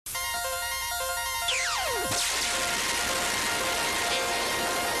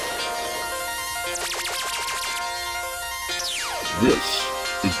This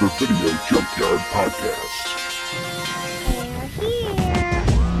is the Video Junkyard Podcast. They're here.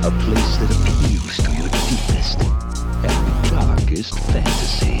 A place that appeals to your deepest and darkest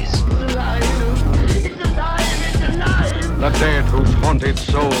fantasies. It's alive! The dead whose haunted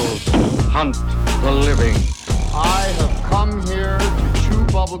souls hunt the living. I have come here to chew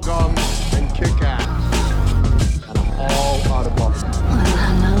bubblegum and kick ass. And I'm all out of bubblegum.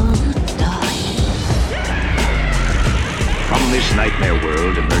 From this nightmare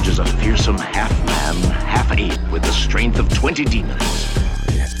world emerges a fearsome half-man, half-ape with the strength of 20 demons.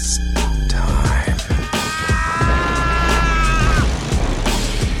 It's time.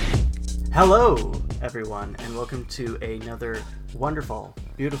 Hello, everyone, and welcome to another wonderful,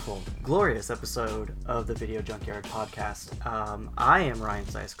 beautiful, glorious episode of the Video Junkyard Podcast. I am Ryan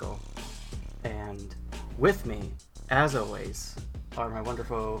Seiskell, and with me, as always, are my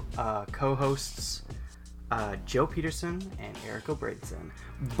wonderful co-hosts, Joe Peterson and Eric O'Braidson.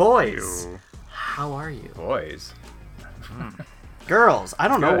 Boys, how are you? Boys. Girls, I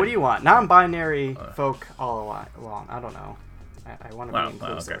don't know. Good. What do you want? Non-binary folk all along. I don't know. I want to be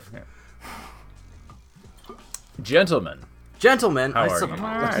inclusive. Okay. Yeah. Gentlemen, How are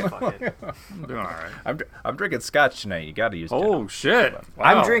you? I'm doing all right. I'm drinking scotch tonight. You got to use. Oh shit! Wow.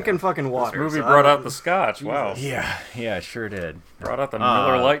 I'm drinking fucking water. This movie brought out the scotch. Wow. Yeah, it sure did. Brought out the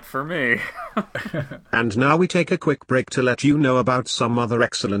Miller Lite for me. And now we take a quick break to let you know about some other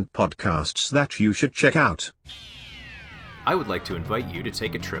excellent podcasts that you should check out. I would like to invite you to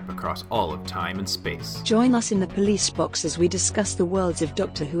take a trip across all of time and space. Join us in the police box as we discuss the worlds of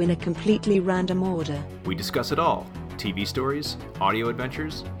Doctor Who in a completely random order. We discuss it all. TV stories, audio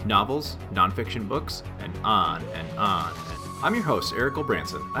adventures, novels, nonfiction books, and on and on. I'm your host, Eric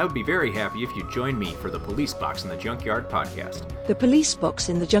O'Braidson. I would be very happy if you joined me for the Police Box in the Junkyard Podcast. The Police Box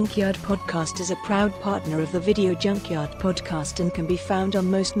in the Junkyard Podcast is a proud partner of the Video Junkyard Podcast and can be found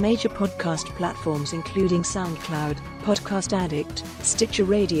on most major podcast platforms including SoundCloud, Podcast Addict, Stitcher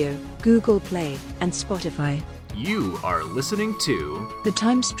Radio, Google Play, and Spotify. You are listening to the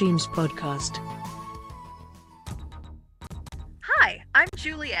Time Streams Podcast. Hi, I'm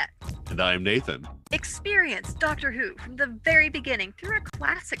Juliet. And I'm Nathan. Experience Doctor Who from the very beginning through a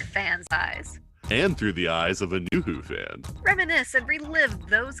classic fan's eyes. And through the eyes of a new Who fan. Reminisce and relive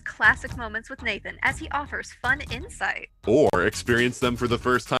those classic moments with Nathan as he offers fun insight. Or experience them for the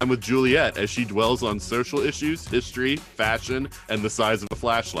first time with Juliet as she dwells on social issues, history, fashion, and the size of a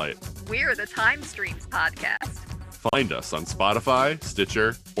flashlight. We're the Time Streams Podcast. Find us on Spotify,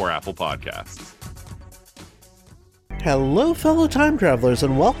 Stitcher, or Apple Podcasts. Hello, fellow time travelers,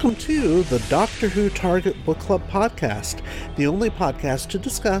 and welcome to the Doctor Who Target Book Club podcast, the only podcast to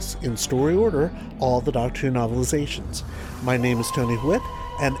discuss, in story order, all the Doctor Who novelizations. My name is Tony Whitt,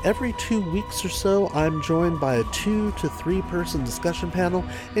 and every 2 weeks or so, I'm joined by a 2 to 3 person discussion panel,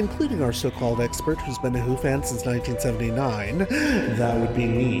 including our so-called expert who's been a Who fan since 1979. That would be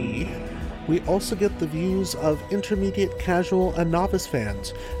me. We also get the views of intermediate, casual, and novice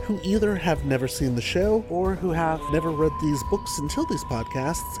fans who either have never seen the show or who have never read these books until these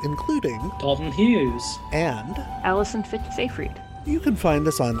podcasts, including Dalton Hughes and Alison Fitz-Seyfried. You can find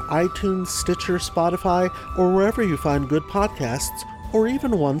us on iTunes, Stitcher, Spotify, or wherever you find good podcasts, or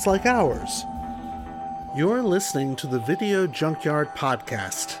even ones like ours. You're listening to the Video Junkyard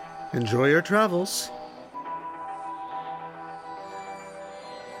Podcast. Enjoy your travels.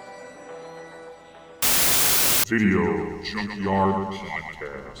 Video Junkyard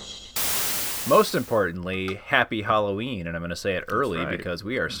Podcast. Most importantly, happy Halloween, and I'm going to say it early because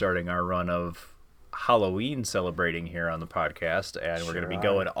we are starting our run of Halloween celebrating here on the podcast, and we're going to be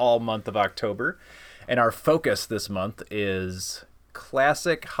going all month of October. And our focus this month is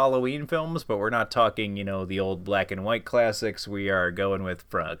classic Halloween films, but we're not talking, the old black and white classics. We are going with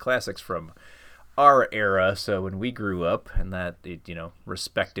classics from our era, so when we grew up, and that,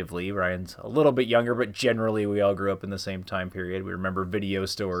 respectively, Ryan's a little bit younger, but generally we all grew up in the same time period. We remember video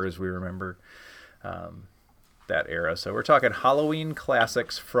stores, we remember that era. So we're talking Halloween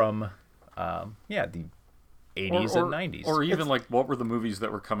classics from, the 80s and 90s. Or even what were the movies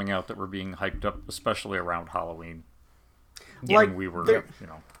that were coming out that were being hyped up, especially around Halloween? Like, we were, they're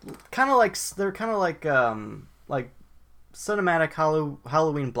kind of like cinematic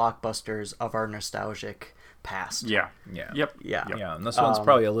Halloween blockbusters of our nostalgic past. Yeah. And this one's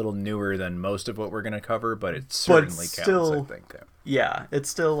probably a little newer than most of what we're going to cover, but it certainly counts, I think. Yeah, it's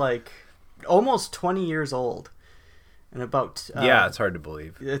still almost 20 years old. And about... it's hard to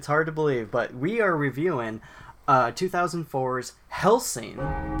believe. It's hard to believe, but we are reviewing 2004's Helsing.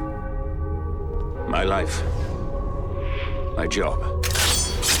 My life. My job.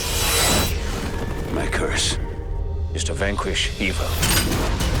 My curse. is to vanquish evil.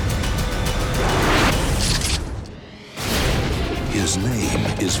 His name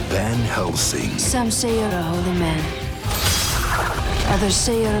is Van Helsing. Some say you're a holy man. Others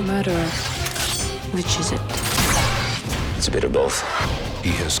say you're a murderer. Which is it? It's a bit of both.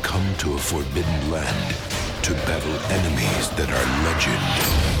 He has come to a forbidden land to battle enemies that are legend.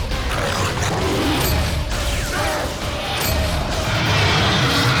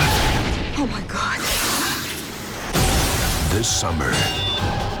 Oh my God. This summer,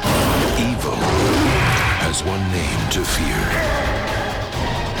 evil has one name to fear.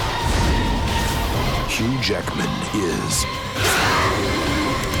 Hugh Jackman is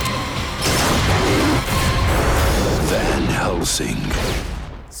Van Helsing.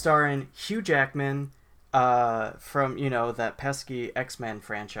 Starring Hugh Jackman from, that pesky X-Men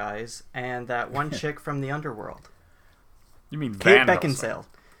franchise, and that one chick from the underworld. You mean Kate Van Beckinsale.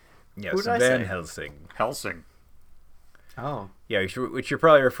 Helsing? Yes, Who did I Van say? Helsing. Helsing. Oh. Yeah, which you're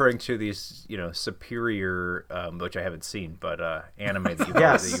probably referring to these, superior, which I haven't seen, but anime that you've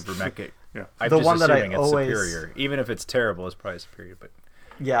Yes. Yeah. I'm The just one that I assuming it's always- superior. Even if it's terrible, it's probably superior. But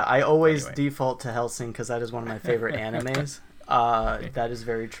Yeah, I always Anyway. default to Helsing because that is one of my favorite animes. That is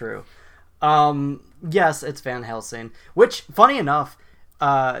very true. Yes, it's Van Helsing. Which, funny enough,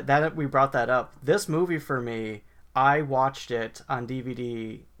 that we brought that up. This movie for me, I watched it on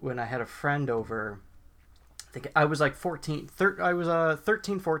DVD when I had a friend over. I think I was like 14. I was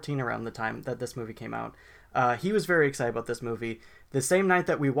 13, 14 around the time that this movie came out. He was very excited about this movie. The same night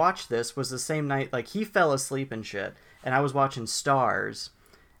that we watched this was the same night, like, he fell asleep and shit, and I was watching Stars.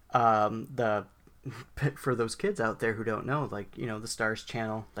 For those kids out there who don't know, the Stars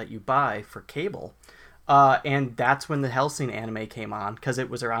channel that you buy for cable. And that's when the Helsing anime came on, because it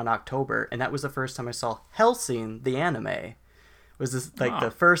was around October, and that was the first time I saw Helsing, the anime. Was this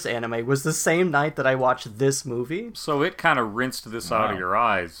the first anime was the same night that I watched this movie. So it kind of rinsed this out of your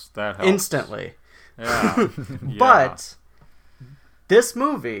eyes. That helps. Instantly. Yeah. But this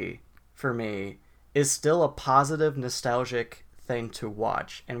movie, for me, is still a positive, nostalgic thing to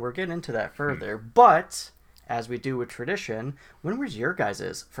watch, and we're getting into that further. But as we do with tradition, when was your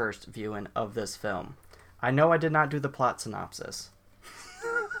guys' first viewing of this film? I know I did not do the plot synopsis.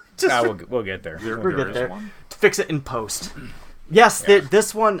 we'll get there. We'll get there. Fix it in post. Yes,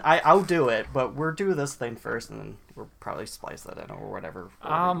 this one I'll do it, but we'll do this thing first, and then we'll probably splice that in or whatever.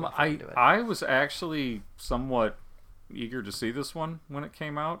 I was actually somewhat eager to see this one when it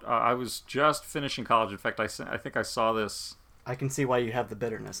came out. I was just finishing college. In fact, I think I saw this. I can see why you have the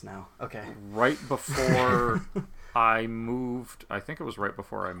bitterness now. Okay. Right before I moved. I think it was right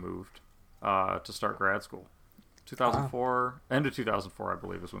before I moved to start grad school. 2004, end of 2004, I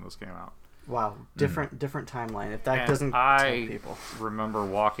believe, is when this came out. Wow, different timeline. If that doesn't tell people. I remember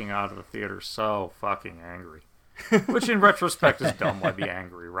walking out of the theater so fucking angry. Which in retrospect is dumb. I'd be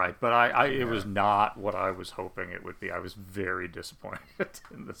angry, right? But it was not what I was hoping it would be. I was very disappointed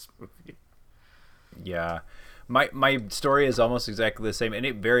in this movie. Yeah. My story is almost exactly the same, and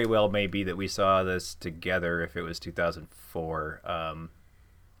it very well may be that we saw this together if it was 2004.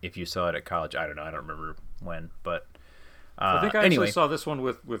 If you saw it at college, I don't know. I don't remember when, but I think I actually saw this one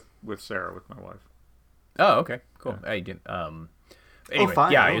with Sarah, with my wife. Oh, okay, cool. Yeah. I didn't. Anyway,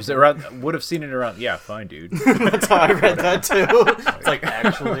 fine. Yeah, is around. Would have seen it around. Yeah, fine, dude. That's how I read that too. It's like,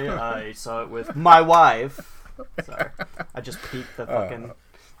 actually, I saw it with my wife. Sorry, I just peeked the fucking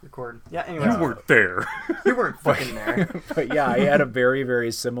record. Yeah, anyway. You weren't there. You weren't fucking there. But yeah, I had a very,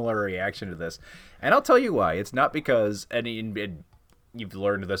 very similar reaction to this, and I'll tell you why. It's not because you've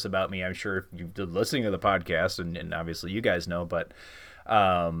learned this about me, I'm sure, if you've been listening to the podcast, and obviously you guys know, but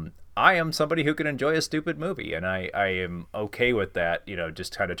I am somebody who can enjoy a stupid movie, and I am okay with that,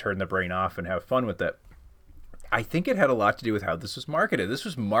 just kind of turn the brain off and have fun with it. I think it had a lot to do with how this was marketed. This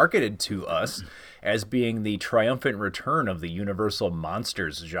was marketed to us as being the triumphant return of the Universal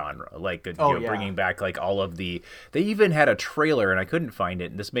Monsters genre, bringing back all of the. They even had a trailer, and I couldn't find it.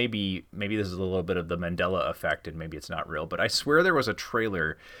 And this maybe this is a little bit of the Mandela effect, and maybe it's not real. But I swear there was a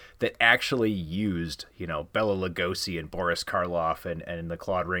trailer that actually used, Bela Lugosi and Boris Karloff and the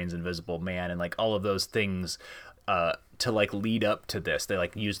Claude Rains Invisible Man and all of those things. To lead up to this, they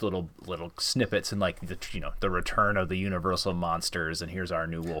used little snippets and the return of the Universal Monsters, and here's our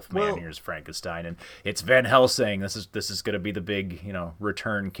new Wolfman, here's Frankenstein, and it's Van Helsing. This is going to be the big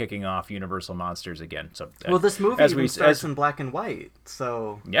return, kicking off Universal Monsters again. So this movie starts in black and white,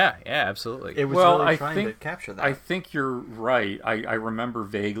 so yeah, absolutely. It was really trying to capture that. I think you're right. I remember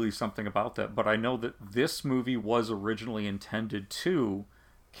vaguely something about that, but I know that this movie was originally intended to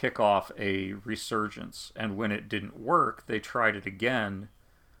kick off a resurgence, and when it didn't work, they tried it again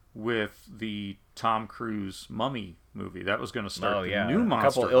with the Tom Cruise Mummy movie. That was going to start the new Monsterverse. A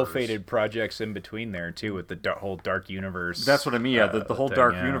couple ill-fated projects in between there, too, with the whole Dark Universe. That's what I mean, the whole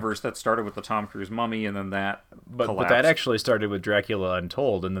Dark Universe that started with the Tom Cruise Mummy, and then that But that actually started with Dracula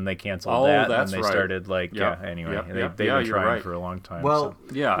Untold, and then they canceled that, that's and they started, like, anyway. They've been trying for a long time. Well,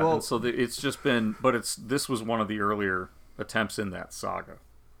 it's just been, but this was one of the earlier attempts in that saga.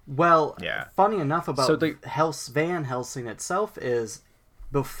 Well, funny enough about Van Helsing itself is,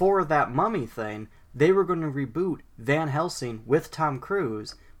 before that Mummy thing, they were going to reboot Van Helsing with Tom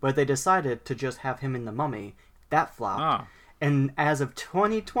Cruise, but they decided to just have him in the Mummy. That flopped. And as of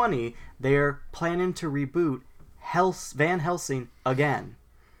 2020, they're planning to reboot Van Helsing again.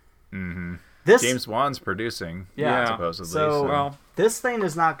 Mm-hmm. James Wan's producing, supposedly. So this thing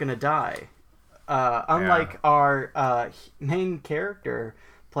is not going to die. Unlike our main character,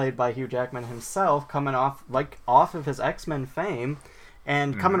 played by Hugh Jackman himself, coming off of his X-Men fame,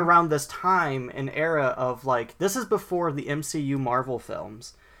 and coming around this time, an era of, like, this is before the MCU Marvel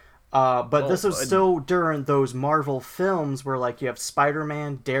films. But this was still during those Marvel films where, like, you have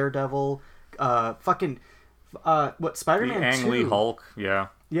Spider-Man, Daredevil, Spider-Man 2? Ang Lee Hulk,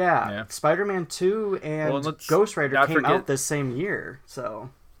 Yeah, Spider-Man 2 and Ghost Rider came out this same year,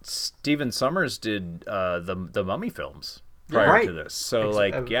 so... Stephen Sommers did the Mummy films prior to this. So,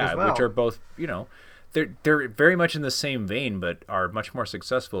 which are both, they're very much in the same vein, but are much more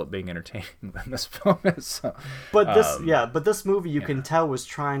successful at being entertaining than this film is. So, but this movie you can tell was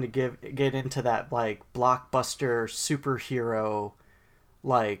trying to get into that, like, blockbuster superhero,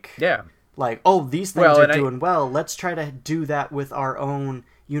 these things are doing well. Let's try to do that with our own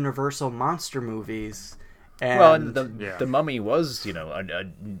Universal monster movies. And, the Mummy was, a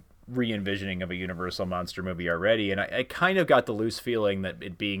re-envisioning of a Universal monster movie already, and I kind of got the loose feeling that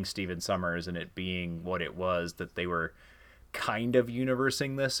it being Stephen Sommers and it being what it was, that they were kind of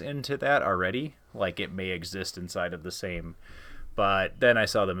universing this into that already. Like, it may exist inside of the same, but then I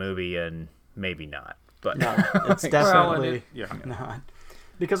saw the movie and maybe not. But no, it's definitely not.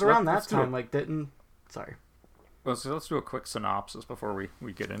 Because around that time, sorry. Well, so let's do a quick synopsis before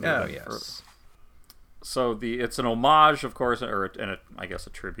we get into it. Yes. So it's an homage, of course, I guess a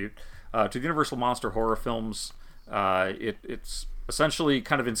tribute to the Universal monster horror films. It's essentially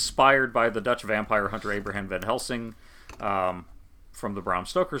kind of inspired by the Dutch vampire hunter Abraham Van Helsing from the Bram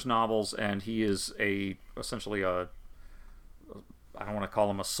Stoker's novels, and he is essentially I don't want to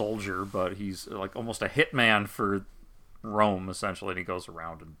call him a soldier, but he's like almost a hitman for Rome, essentially, and he goes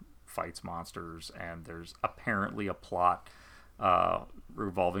around and fights monsters, and there's apparently a plot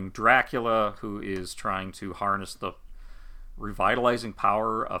revolving Dracula, who is trying to harness the revitalizing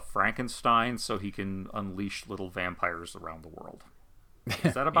power of Frankenstein so he can unleash little vampires around the world.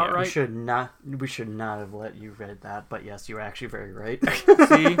 Is that about right? We should not have let you read that, but yes, you were actually very right.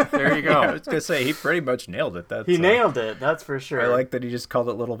 See, there you go. I was gonna say he pretty much nailed it. He nailed it. That's for sure. I like that he just called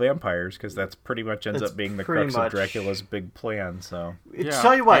it little vampires, because that's pretty much ends up being the crux of Dracula's big plan. So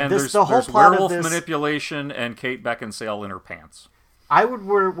tell you what, the whole plot werewolf of this manipulation and Kate Beckinsale in her pants. I would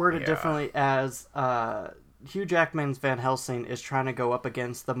word it differently as Hugh Jackman's Van Helsing is trying to go up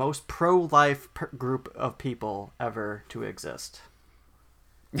against the most pro-life group of people ever to exist.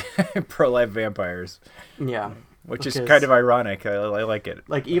 Pro-life vampires. Yeah. Which is kind of ironic. I like it.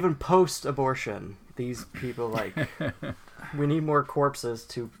 Like, even post-abortion, these people, we need more corpses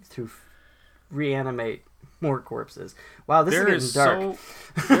to reanimate more corpses. Wow, this is getting dark.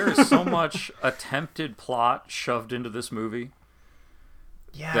 There is so much attempted plot shoved into this movie.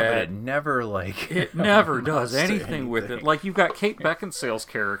 Yeah, but it never it never does anything with it. Like, you've got Kate Beckinsale's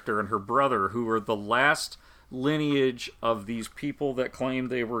character and her brother, who are the last lineage of these people that claimed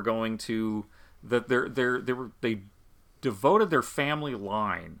they were going to they devoted their family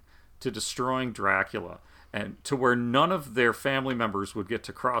line to destroying Dracula, and to where none of their family members would get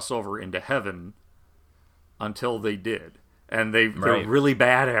to cross over into heaven until they did. And they're really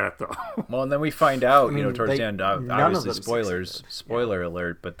bad at it, though. Well, and then we find out, towards the end, obviously spoiler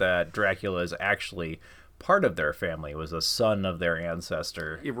alert, but that Dracula is actually part of their family, was a son of their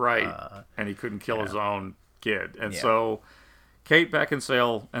ancestor. Right, and he couldn't kill his own kid. And so Kate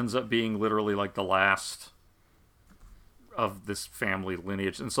Beckinsale ends up being literally like the last of this family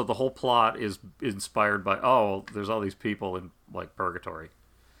lineage. And so the whole plot is inspired by, there's all these people in, like, purgatory.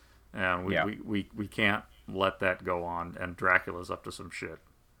 And we can't let that go on, and Dracula's up to some shit.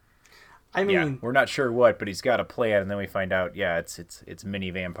 I mean, we're not sure what, but he's got a plan, and then we find out, it's mini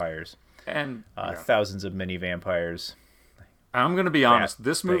vampires. And thousands of mini vampires. I'm going to be honest,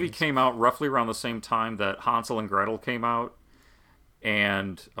 this movie came out roughly around the same time that Hansel and Gretel came out,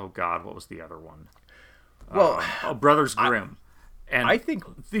 and, oh God, what was the other one? Well, Brothers Grimm. And I think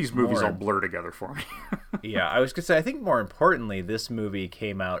these movies all blur together for me. Yeah, I was going to say, I think more importantly, this movie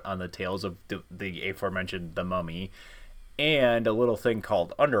came out on the tails of the aforementioned The Mummy and a little thing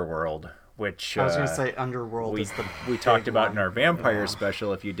called Underworld, which... I was going to say Underworld is the we talked about one. in our vampire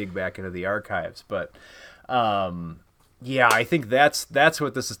special if you dig back into the archives. But, yeah, I think that's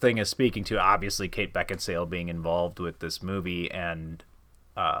what this thing is speaking to. Obviously, Kate Beckinsale being involved with this movie and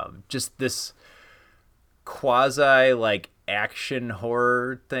just this quasi, like, action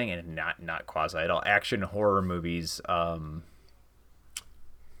horror thing, and not quasi at all, action horror movies.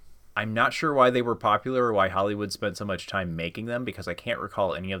 I'm not sure why they were popular or why Hollywood spent so much time making them, because I can't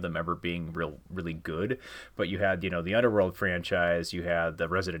recall any of them ever being really good. But you had, the Underworld franchise, you had the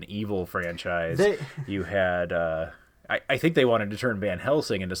Resident Evil franchise, you had I think they wanted to turn Van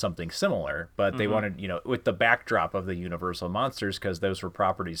Helsing into something similar, but they wanted, with the backdrop of the Universal monsters, because those were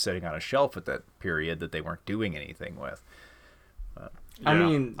properties sitting on a shelf at that period that they weren't doing anything with. I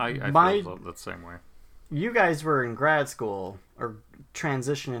mean, I feel the same way. You guys were in grad school or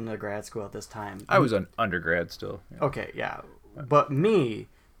transitioning to grad school at this time. I was an undergrad still. Yeah. Okay, yeah. But me,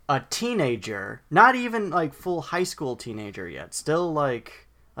 a teenager, not even like full high school teenager yet, still like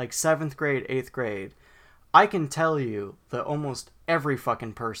 7th grade, 8th grade, I can tell you that almost every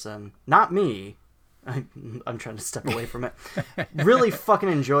fucking person, not me, I'm trying to step away from it, really fucking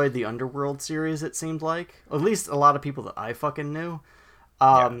enjoyed the Underworld series, it seemed like. At least a lot of people that I fucking knew.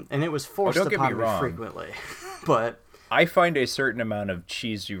 And it was forced upon me frequently. But I find a certain amount of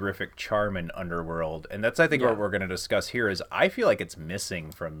cheesy-rific charm in Underworld, and that's, I think, what we're going to discuss here, is I feel like it's missing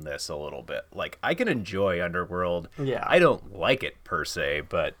from this a little bit. Like, I can enjoy Underworld. Yeah. I don't like it, per se,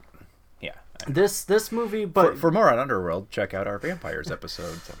 but, yeah. This movie, but... For more on Underworld, check out our Vampires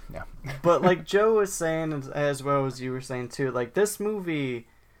episode. So, yeah. But, like Joe was saying, as well as you were saying, too, like, this movie,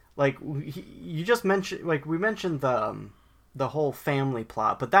 like, you just mentioned, like, we mentioned the whole family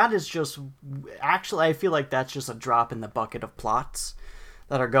plot, but that is just, actually, I feel like that's just a drop in the bucket of plots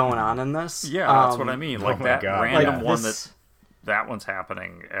that are going on in this. Yeah, that's what I mean. Like, random one that one's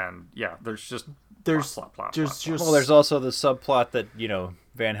happening, and yeah, there's just plot. Well, there's also the subplot that,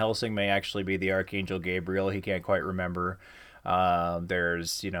 Van Helsing may actually be the Archangel Gabriel. He can't quite remember.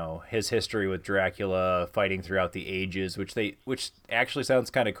 There's, his history with Dracula fighting throughout the ages, which actually sounds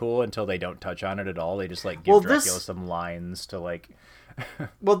kind of cool until they don't touch on it at all. They just give Dracula some lines to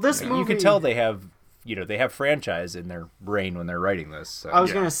Well, this movie, you can tell they have, they have franchise in their brain when they're writing this. So. I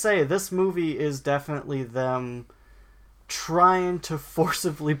was going to say, this movie is definitely them trying to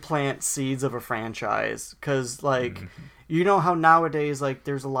forcibly plant seeds of a franchise, because you know how nowadays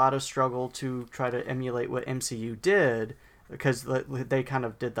there's a lot of struggle to try to emulate what MCU did, because they kind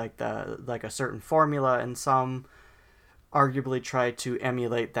of did a certain formula, and some arguably tried to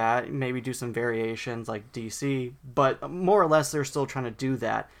emulate that, maybe do some variations like DC, but more or less they're still trying to do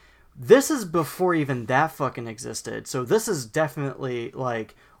that. This is before even that fucking existed, so this is definitely I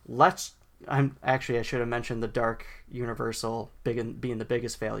should have mentioned the Dark Universal being the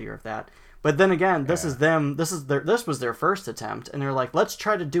biggest failure of that. But then again, this is them. This was their first attempt, and they're like, let's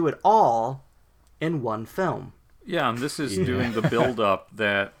try to do it all in one film. Yeah, and this is doing the build-up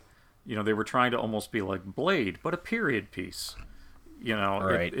that, they were trying to almost be like Blade, but a period piece.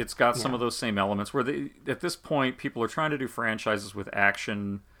 Right. It's got some of those same elements where at this point, people are trying to do franchises with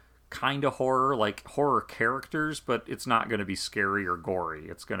action, kind of horror, like horror characters, but it's not going to be scary or gory.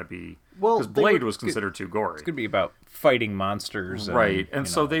 It's going to be... because Blade was considered too gory. It's going to be about fighting monsters. Right, and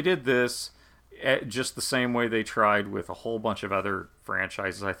so they did this just the same way they tried with a whole bunch of other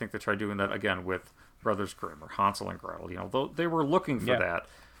franchises. I think they tried doing that again with Brothers Grimm or Hansel and Gretel. They were looking for that.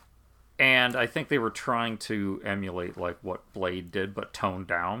 And I think they were trying to emulate what Blade did, but toned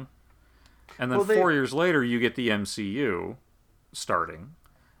down. And then 4 years later, you get the MCU starting.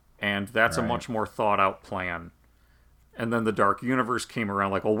 And that's a much more thought-out plan. And then the Dark Universe came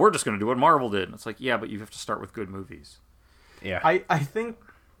around we're just going to do what Marvel did. And it's yeah, but you have to start with good movies. Yeah. I think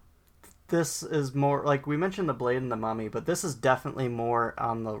this is more, we mentioned the Blade and the Mummy, but this is definitely more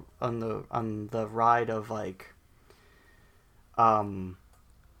on the ride of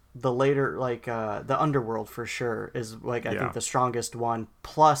the later the Underworld for sure is I think the strongest one.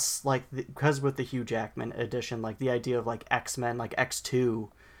 Plus because with the Hugh Jackman edition, the idea of X-Men, X2.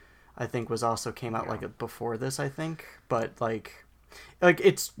 I think was also came out before this, I think, but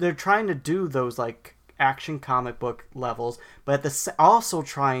they're trying to do those action comic book levels, but also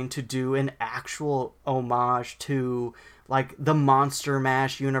trying to do an actual homage to the Monster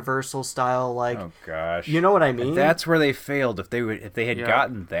Mash Universal style, oh gosh, you know what I mean? And that's where they failed. If they had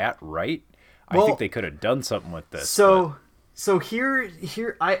gotten that right, I think they could have done something with this. So here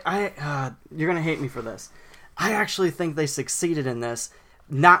I you're gonna hate me for this. I actually think they succeeded in this,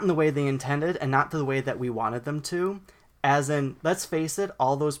 not in the way they intended and not the way that we wanted them to. As in, let's face it,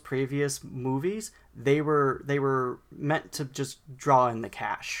 all those previous movies, they were meant to just draw in the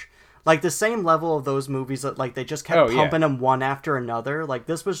cash. Like, the same level of those movies that, like, they just kept pumping them one after another. Like,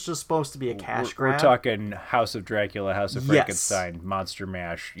 this was just supposed to be a cash grab. We're talking House of Dracula, House of Frankenstein, Monster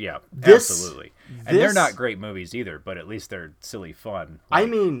Mash. Yeah, absolutely. And they're not great movies either, but at least they're silly fun. Like, I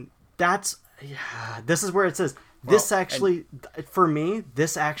mean, this is where it says, for me,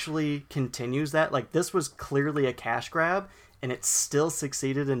 this actually continues that. Like, this was clearly a cash grab, and it still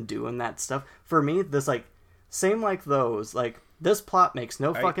succeeded in doing that stuff. For me, this, like, same like those, like, this plot makes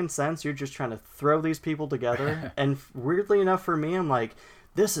no fucking sense. You're just trying to throw these people together. And weirdly enough for me, I'm like,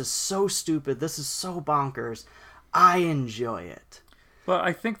 this is so stupid. This is so bonkers. I enjoy it. But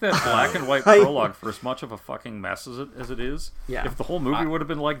I think that black and white prologue, for as much of a fucking mess as it is, if the whole movie would have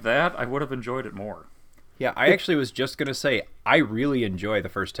been like that, I would have enjoyed it more. Yeah, I actually was just going to say, I really enjoy the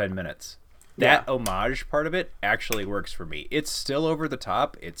first 10 minutes. That homage part of it actually works for me. It's still over the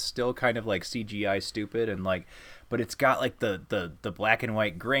top. It's still kind of like CGI stupid and like... But it's got like the black and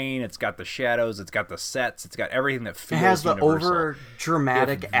white grain. It's got the shadows. It's got the sets. It's got everything that feels universal. It has the over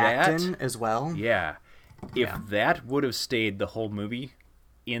dramatic acting as well. Yeah, if that would have stayed the whole movie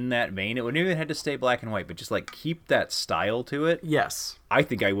in that vein, it wouldn't even have to stay black and white. But just like keep that style to it. Yes, I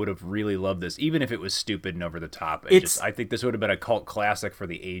think I would have really loved this, even if it was stupid and over the top. I think this would have been a cult classic for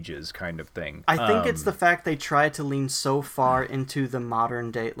the ages, kind of thing. I think it's the fact they tried to lean so far into the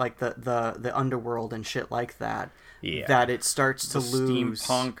modern day, like the underworld and shit like that. Yeah. That it starts to lose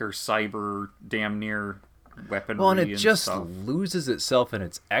steampunk or cyber damn near weaponry. Well, and it just stuff. loses itself in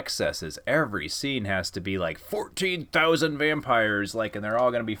its excesses. Every scene has to be like 14,000 vampires, like, and they're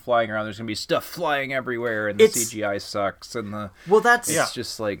all going to be flying around. There's going to be stuff flying everywhere, and the CGI sucks. And it's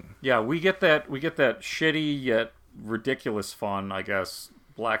just like we get that shitty yet ridiculous fun, I guess,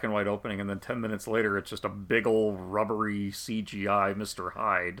 black and white opening, and then 10 minutes later, it's just a big old rubbery CGI Mr.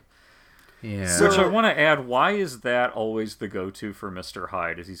 Hyde. Yeah. Which I want to add, why is that always the go-to for Mr.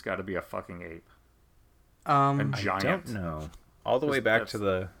 Hyde? Is he's got to be a fucking ape? A giant. I don't know. All the way back to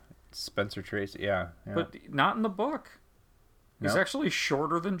the Spencer Tracy. Yeah. But not in the book. He's actually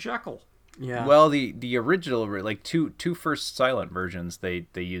shorter than Jekyll. Yeah. Well, the original, like two first silent versions, they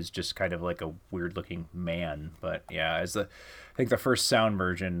used just kind of like a weird looking man. But yeah, I think the first sound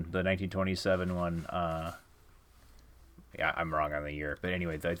version, the 1927 one. Yeah, I'm wrong on the year, but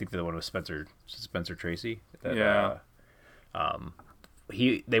anyway, I think the one with Spencer Tracy. They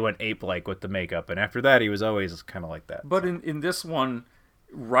went ape-like with the makeup, and after that, he was always kind of like that. But in this one,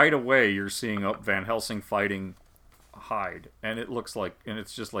 right away, you're seeing Van Helsing fighting Hyde, and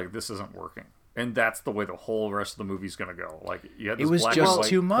it's just like, this isn't working. And that's the way the whole rest of the movie's gonna go. Like, you had this it was black just and white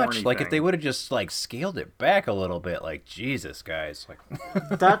too much. porny Like, thing. if they would have just like scaled it back a little bit, like, Jesus, guys. Like,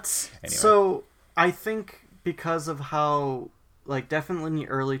 that's anyway. So. I think. Because of how, like, definitely in the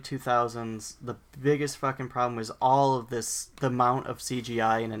early 2000s, the biggest fucking problem was all of this, the amount of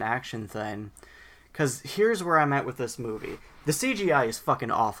CGI in an action thing. Because here's where I'm at with this movie. The CGI is fucking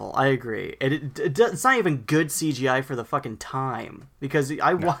awful. I agree. It's not even good CGI for the fucking time. Because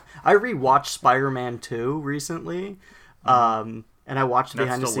I rewatched Spider-Man 2 recently, and I watched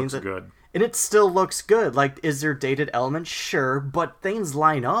behind the scenes. Good. And it still looks good. Like, is there dated elements? Sure, but things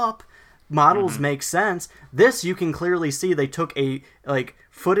line up. Models make sense. This, you can clearly see they took a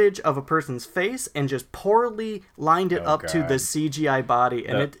footage of a person's face and just poorly lined it up to the CGI body,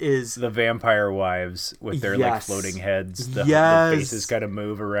 and it is the vampire wives with their like floating heads. The faces got to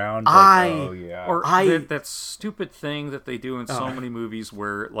move around. That stupid thing that they do in so many movies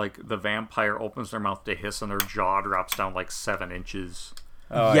where like the vampire opens their mouth to hiss and their jaw drops down like 7 inches.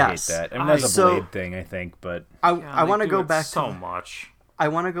 Oh, yes. I hate that. I mean, that's a Blade thing, I think, but I want to go back so much. I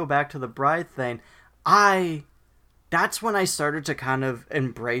want to go back to the bride thing. That's when I started to kind of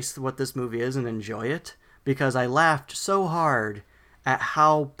embrace what this movie is and enjoy it, because I laughed so hard at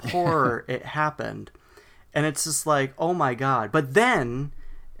how poor it happened. And it's just like, oh my God. But then,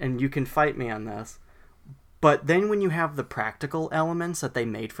 and you can fight me on this, but then when you have the practical elements that they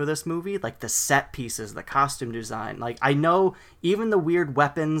made for this movie, like the set pieces, the costume design, like I know even the weird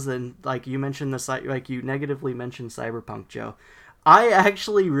weapons, and like you mentioned you negatively mentioned Cyberpunk, Joe. I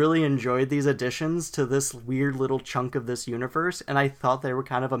actually really enjoyed these additions to this weird little chunk of this universe, and I thought they were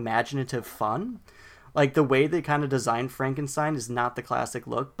kind of imaginative fun. Like, the way they kind of designed Frankenstein is not the classic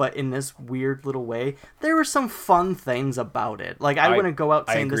look, but in this weird little way, there were some fun things about it. Like, I wouldn't go out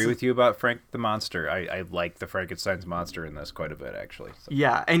saying I agree with you about Frank the Monster. I like the Frankenstein's monster in this quite a bit, actually. So.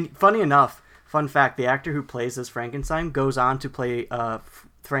 Yeah, and funny enough, fun fact, the actor who plays this Frankenstein goes on to play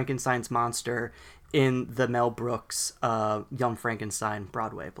Frankenstein's monster in the Mel Brooks Young Frankenstein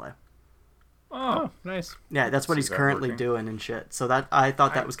Broadway play. Oh, nice. Yeah, that's what he's currently working. doing and shit. So that I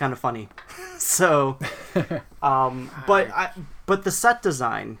thought that was kind of funny. So, but the set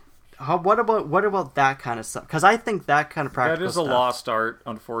design. What about that kind of stuff? Because I think that kind of practical that is stuff, a lost art,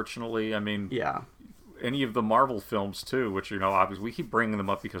 unfortunately. I mean, yeah. Any of the Marvel films too, which obviously we keep bringing them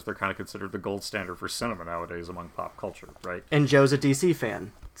up because they're kind of considered the gold standard for cinema nowadays among pop culture, right? And Joe's a DC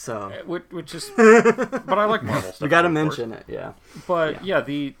fan, so which is, but I like Marvel stuff. We got to mention it, yeah. But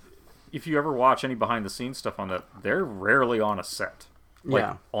if you ever watch any behind the scenes stuff on that, they're rarely on a set.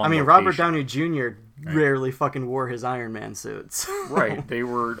 Yeah, I mean, Robert Downey Jr. rarely fucking wore his Iron Man suits. Right, they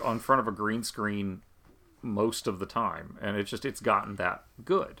were on front of a green screen most of the time, and it's gotten that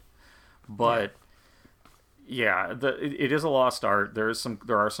good. But it is a lost art. There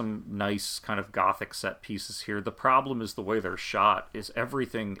are some nice kind of gothic set pieces here. The problem is the way they're shot. Is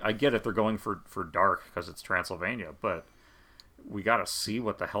everything? I get it. They're going for dark because it's Transylvania, but we got to see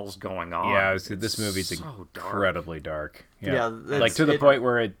what the hell's going on. Yeah, this movie's so incredibly dark. Yeah, like to the point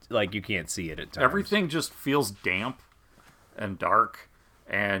where it you can't see it at times. Everything just feels damp and dark,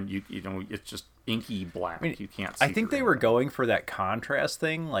 and you know it's just inky black. I mean, you can't see. I think they were going for that contrast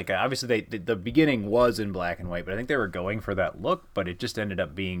thing. Like obviously the beginning was in black and white, but I think they were going for that look, but it just ended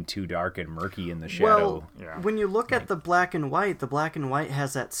up being too dark and murky in the shadow. Well, when you look at the black and white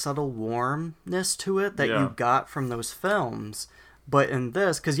has that subtle warmness to it that you got from those films. But in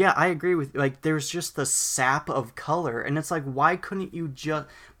this, because I agree with there's just the sap of color, and it's like, why couldn't you just?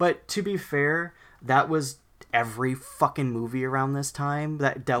 But to be fair, that was every fucking movie around this time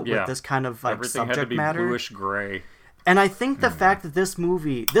that dealt with this kind of everything subject had to be matter. Bluish gray. And I think the fact that this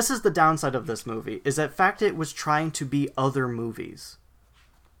is the downside of this movie, is that fact it was trying to be other movies.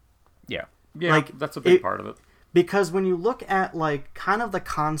 Yeah, that's a big part of it. Because when you look at kind of the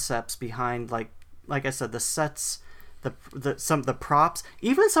concepts behind like I said, the sets. Some of the props,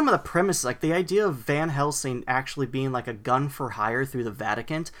 even some of the premises, like the idea of Van Helsing actually being like a gun for hire through the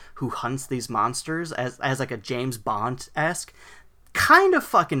Vatican who hunts these monsters as like a James Bond-esque, kind of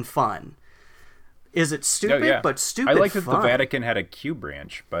fucking fun. Is it stupid? But stupid. I like fun. that the Vatican had a Q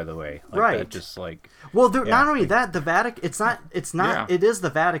branch, by the way. Right. That just not only that, the Vatican. It's not. It is the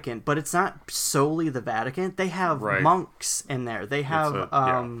Vatican, but it's not solely the Vatican. They have monks in there. They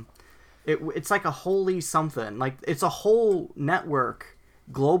have It's like a holy something. Like it's a whole network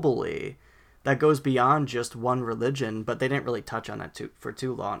globally that goes beyond just one religion, but they didn't really touch on that for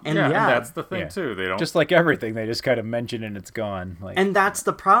too long. And and that's the thing too. They don't just like everything. They just kind of mention it and it's gone. And that's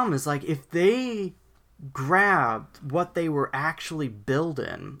the problem. Is if they grabbed what they were actually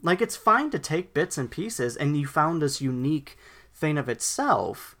building, it's fine to take bits and pieces, and you found this unique thing of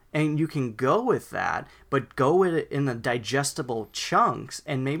itself. And you can go with that, but go with it in the digestible chunks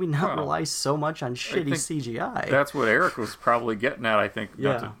and maybe not rely so much on shitty CGI. That's what Eric was probably getting at, I think,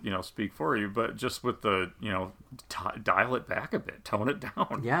 not to speak for you, but just with the, dial it back a bit, tone it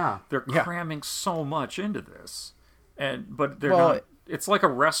down. Yeah. They're cramming so much into this. But they're not, it's like a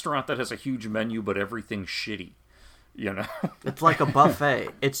restaurant that has a huge menu, but everything's shitty. It's like a buffet.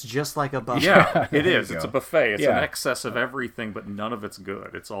 It's just like a buffet. Yeah, it is. It's a buffet. It's an excess of everything, but none of it's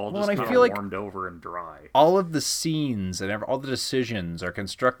good. It's all just kind of warmed over and dry. All of the scenes and all the decisions are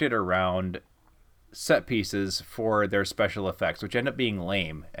constructed around set pieces for their special effects, which end up being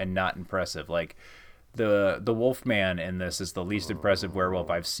lame and not impressive. Like the Wolfman in this is the least impressive werewolf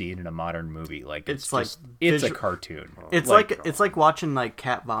I've seen in a modern movie. It's a cartoon. It's like watching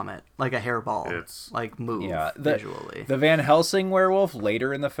cat vomit, like a hairball. It's move visually. The Van Helsing werewolf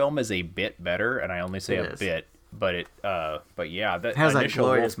later in the film is a bit better, and I only say a bit, but that initial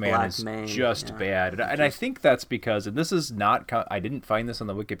Wolfman is just bad, and I think that's because, and this is not, I didn't find this on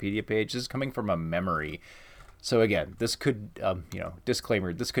the Wikipedia page. This is coming from a memory, so again, this could,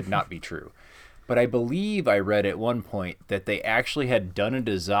 disclaimer, this could not be true. But I believe I read at one point that they actually had done a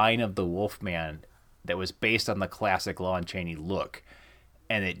design of the Wolfman that was based on the classic Lon Chaney look,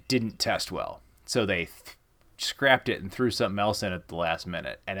 and it didn't test well. So they scrapped it and threw something else in at the last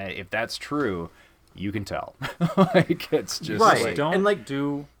minute. And if that's true, you can tell. It's just right. Don't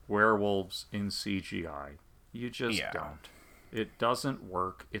do werewolves in CGI. You just don't. It doesn't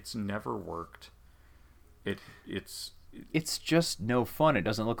work. It's never worked. It's just no fun. It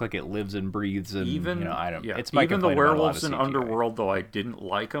doesn't look like it lives and breathes. And it's my even the complaint about werewolves a lot in of CGI. Underworld, though I didn't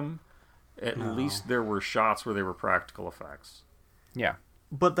like them. At least there were shots where they were practical effects. Yeah,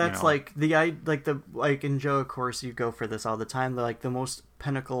 but that's in Joe. Of course, you go for this all the time. The most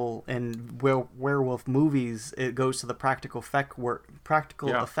pinnacle in werewolf movies, it goes to the practical effect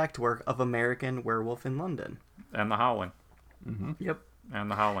work of American Werewolf in London and The Howling. Mm-hmm. Yep. And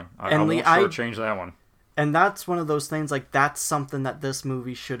The Howling. I won't shortchange that one. And that's one of those things, like, that's something that this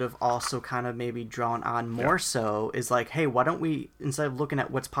movie should have also kind of maybe drawn on more so, is like, hey, why don't we, instead of looking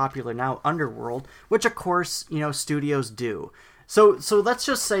at what's popular now, Underworld, which of course, you know, studios do. So let's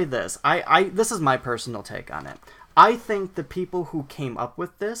just say this. This is my personal take on it. I think the people who came up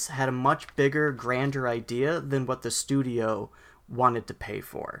with this had a much bigger, grander idea than what the studio wanted to pay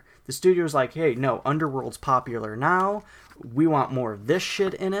for. The studio's like, hey, no, Underworld's popular now. We want more of this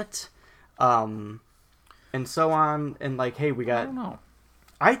shit in it. And so on, and like, hey, we got. I don't know.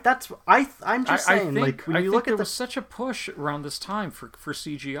 I'm just saying, like, when you look at there was such a push around this time for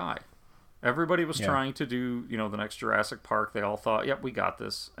CGI. Everybody was trying to do, you know, the next Jurassic Park. They all thought, yep, we got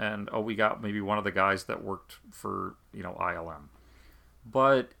this, and we got maybe one of the guys that worked for, you know, ILM,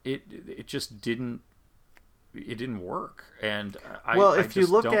 but it just didn't. It didn't work, and I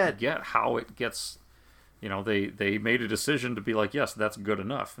don't get how it gets. You know, they made a decision to be like, yes, that's good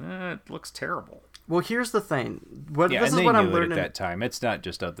enough. It looks terrible. Well, here's the thing. This is what I'm learning at that time. It's not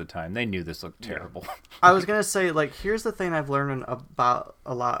just of the time. They knew this looked terrible. I was gonna say, like, here's the thing I've learned about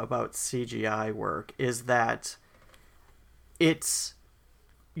a lot about CGI work is that it's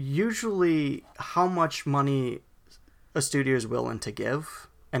usually how much money a studio is willing to give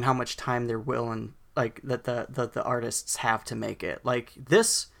and how much time they're willing, like, that the artists have to make it. Like,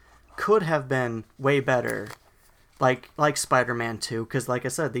 this could have been way better, like Spider-Man 2, because like I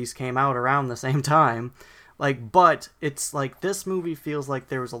said, these came out around the same time. Like, but it's like this movie feels like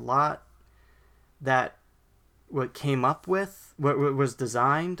there was a lot that what came up with, what was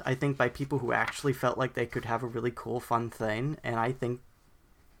designed, I think, by people who actually felt like they could have a really cool, fun thing. And I think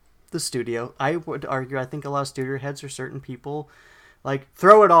the studio, I would argue, I think a lot of studio heads or certain people, like,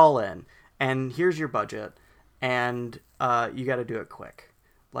 throw it all in, and here's your budget, and you got to do it quick.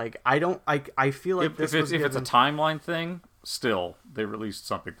 Like, I feel like if it's a timeline thing, still they released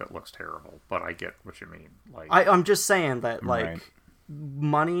something that looks terrible. But I get what you mean. Like, I'm just saying that, like,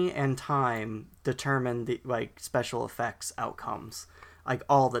 money and time determine the, like, special effects outcomes, like,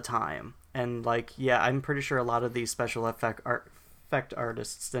 all the time. And like, yeah, I'm pretty sure a lot of these special effect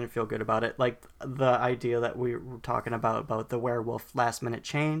artists didn't feel good about it. Like the idea that we were talking about the werewolf last minute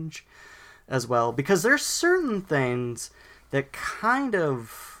change as well, because there's certain things that kind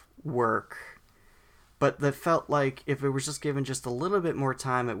of work, but that felt like if it was just given just a little bit more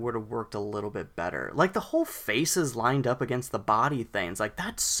time, it would have worked a little bit better. Like the whole faces lined up against the body things, like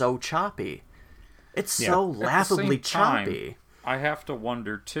that's so choppy. It's so laughably choppy. I have to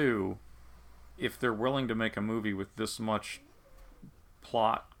wonder too, if they're willing to make a movie with this much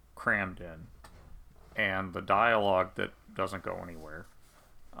plot crammed in, and the dialogue that doesn't go anywhere.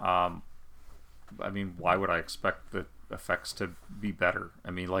 I mean, why would I expect the effects to be better?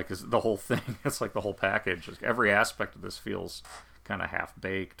 I mean, like, is the whole thing, it's like the whole package. Every aspect of this feels kind of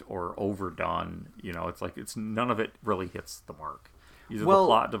half-baked or overdone. You know, it's like none of it really hits the mark. Either the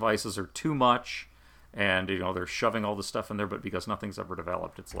plot devices are too much, and, you know, they're shoving all the stuff in there, but because nothing's ever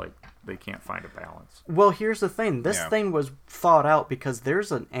developed, it's like they can't find a balance. Well, here's the thing. This thing was thought out because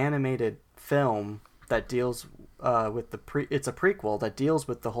there's an animated film that deals with it's a prequel that deals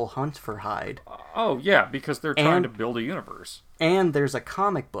with the whole hunt for Hyde. Oh, yeah, because they're trying to build a universe. And there's a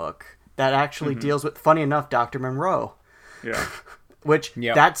comic book that actually deals with, funny enough, Dr. Monroe. Yeah. Which,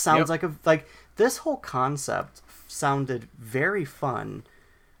 that sounds like this whole concept sounded very fun.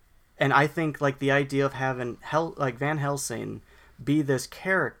 And I think, like, the idea of having Van Helsing be this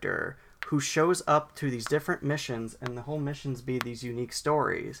character who shows up to these different missions, and the whole missions be these unique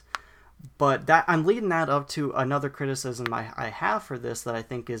stories. But that I'm leading that up to another criticism I have for this that I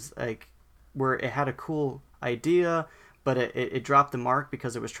think is, like, where it had a cool idea, but it dropped the mark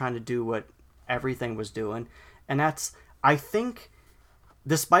because it was trying to do what everything was doing. And that's, I think,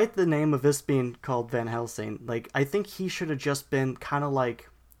 despite the name of this being called Van Helsing, like, I think he should have just been kind of like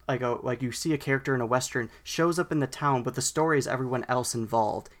you see a character in a Western, shows up in the town, but the story is everyone else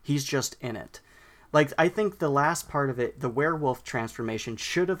involved. He's just in it. Like, I think the last part of it, the werewolf transformation,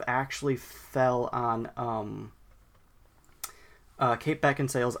 should have actually fell on Kate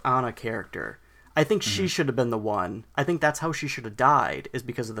Beckinsale's Anna character. I think she should have been the one. I think that's how she should have died, is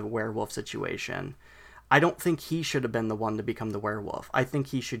because of the werewolf situation. I don't think he should have been the one to become the werewolf. I think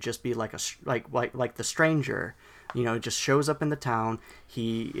he should just be like the stranger. You know, just shows up in the town.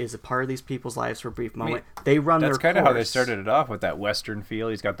 He is a part of these people's lives for a brief moment. They run their course. That's kind of how they started it off, with that Western feel.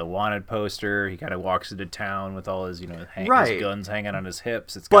 He's got the wanted poster. He kind of walks into town with all his, his guns hanging on his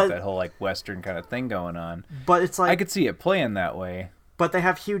hips. It's got that whole, like, Western kind of thing going on. But it's like, I could see it playing that way. But they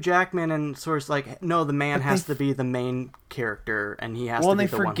have Hugh Jackman, and sort of like, no, the man has to be the main character, and he has to be the one who does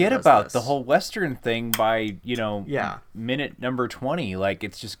this. Well, and they forget about the whole Western thing by, minute number 20. Like,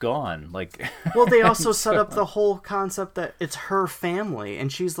 it's just gone. Like, well, they also set up the whole concept that it's her family,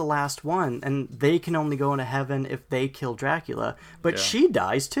 and she's the last one, and they can only go into heaven if they kill Dracula. But she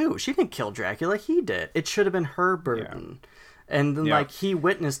dies, too. She didn't kill Dracula. He did. It should have been her burden. Yeah. And then, like, he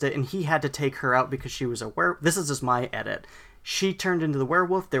witnessed it, and he had to take her out because she was a werewolf. This is just my edit. She turned into the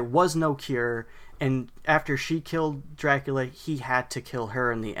werewolf. There was no cure. And after she killed Dracula, he had to kill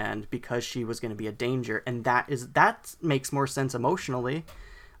her in the end because she was going to be a danger. And that makes more sense emotionally.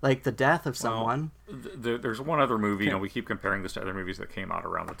 Like the death of someone. There's one other movie. We keep comparing this to other movies that came out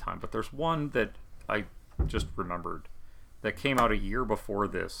around the time. But there's one that I just remembered that came out a year before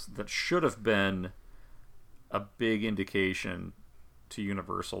this that should have been a big indication to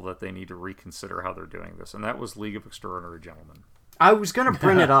Universal that they need to reconsider how they're doing this, and that was League of Extraordinary Gentlemen. I was gonna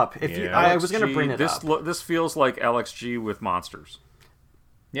bring it up. I was gonna bring it up. This feels like LXG with monsters.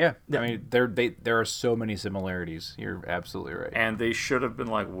 Yeah, I mean, there are so many similarities. You're absolutely right. And they should have been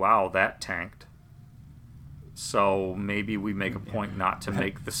like, "Wow, that tanked." So maybe we make a point not to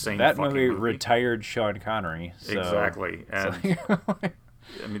make the same. That movie retired Sean Connery. So. Exactly, and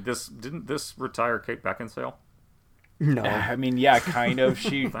I mean, didn't this retire Kate Beckinsale? No, I mean, yeah, kind of.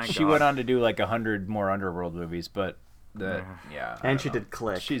 She went on to do like 100 more Underworld movies, but and she did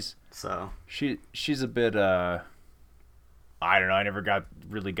Click. She's a bit I don't know. I never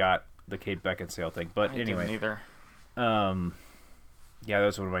really got the Kate Beckinsale thing, but anyway, neither. Yeah,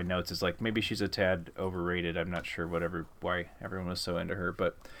 that's one of my notes. Is like maybe she's a tad overrated. I'm not sure why everyone was so into her,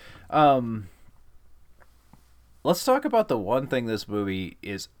 but let's talk about the one thing this movie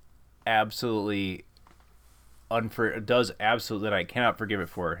is absolutely that I cannot forgive it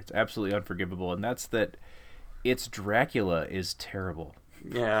for. It's absolutely unforgivable, and that's that its Dracula is terrible.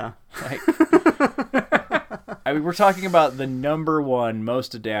 Yeah. Like, I mean, we're talking about the number one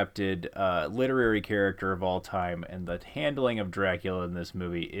most adapted literary character of all time, and the handling of Dracula in this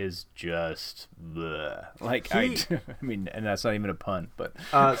movie is just bleh. Like, I mean, and that's not even a pun, but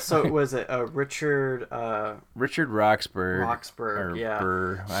so was it Richard Roxburgh? Roxburgh,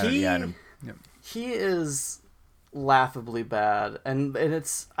 yeah. He is laughably bad, and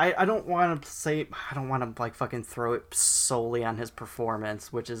it's I don't want to like fucking throw it solely on his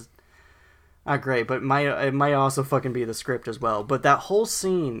performance, which is not great, but it might also fucking be the script as well. But that whole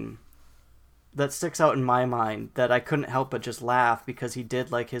scene that sticks out in my mind that I couldn't help but just laugh because he did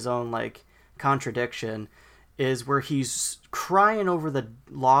like his own like contradiction is where he's crying over the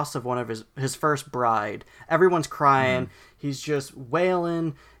loss of one of his first bride. Everyone's crying. He's just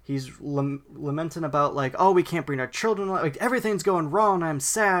wailing. He's lamenting about like, oh, we can't bring our children. Like everything's going wrong. I'm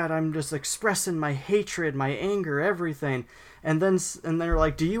sad. I'm just expressing my hatred, my anger, everything. And they're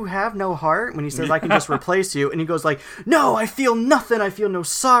like, do you have no heart? When he says, I can just replace you. And he goes like, no, I feel nothing. I feel no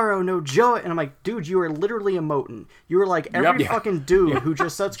sorrow, no joy. And I'm like, dude, you are literally emoting. You are like every fucking dude who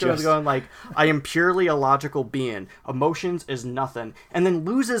just sits going like, I am purely a logical being. Emotions is nothing. And then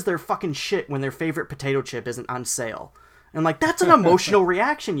loses their fucking shit when their favorite potato chip isn't on sale. And like, that's an emotional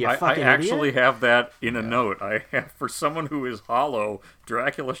reaction, you fucking idiot. I actually have that in a note. I have, for someone who is hollow,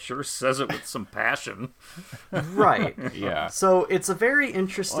 Dracula sure says it with some passion. Right. Yeah. So it's a very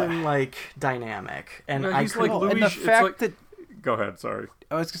interesting, like, dynamic. And I could... Louis, and the fact that... Go ahead, sorry.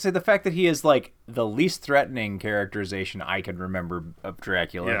 I was going to say, the fact that he is, like, the least threatening characterization I can remember of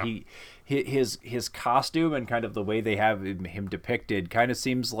Dracula. Yeah. His costume and kind of the way they have him depicted kind of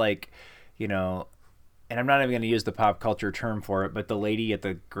seems like, you know... And I'm not even going to use the pop culture term for it, but the lady at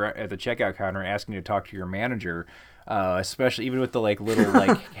the checkout counter asking you to talk to your manager, especially even with the like little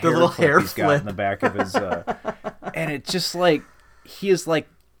like hair he's got in the back of his, and it's just like he's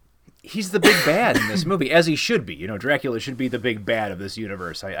the big bad in this movie, as he should be. You know, Dracula should be the big bad of this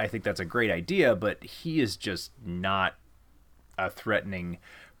universe. I think that's a great idea, but he is just not a threatening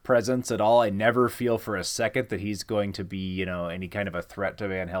presence at all. I never feel for a second that he's going to be, you know, any kind of a threat to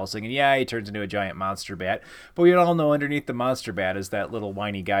Van Helsing. And yeah, he turns into a giant monster bat, but we all know underneath the monster bat is that little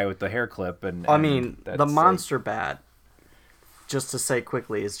whiny guy with the hair clip. And I mean, the monster bat, just to say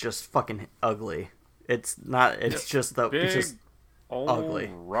quickly, is just fucking ugly. It's not. It's just the. Big, it's just ugly,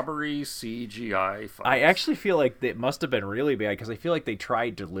 rubbery CGI fights. I actually feel like it must have been really bad because I feel like they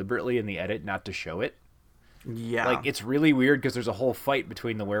tried deliberately in the edit not to show it. Yeah, like it's really weird because there's a whole fight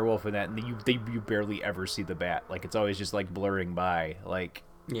between the werewolf and that, and you barely ever see the bat. Like it's always just like blurring by. Like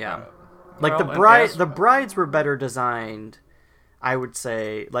yeah, like the brides were better designed. I would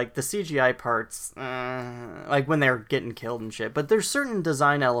say, like, the CGI parts, like, when they're getting killed and shit. But there's certain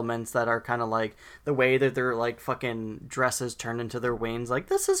design elements that are kind of like the way that their, like, fucking dresses turn into their wings. Like,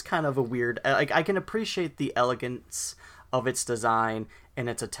 this is kind of a weird... Like, I can appreciate the elegance of its design and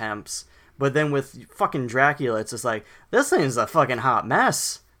its attempts. But then with fucking Dracula, it's just like, this thing's a fucking hot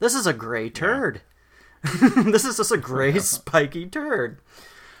mess. This is a gray turd. This is just a gray, spiky turd.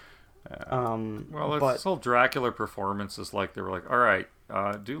 Well, this whole Dracula performance is like, they were like, all right,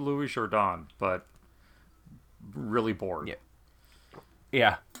 do Louis Jourdan, but really bored.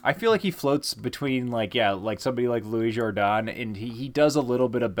 Yeah. I feel like he floats between, like, like somebody like Louis Jourdan, and he does a little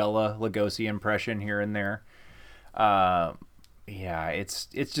bit of Bela Lugosi impression here and there. It's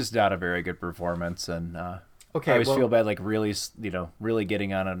just not a very good performance, and I always feel bad, like, really, really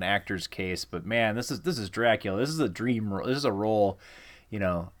getting on an actor's case. But man, this is Dracula. This is a dream role. This is a role.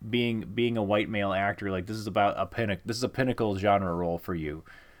 Being a white male actor, like, this is about this is a pinnacle genre role for you.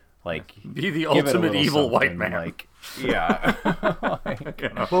 Like, be the ultimate evil white man. Like, yeah.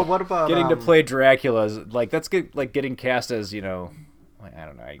 Well, what about getting to play Dracula? Like, that's good. Like, getting cast as, I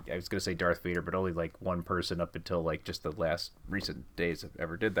don't know. I was gonna say Darth Vader, but only like one person up until like just the last recent days have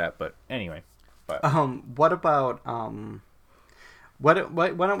ever did that. But anyway, what about why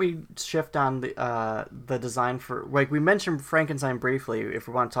don't we shift on the design for, like, we mentioned Frankenstein briefly, if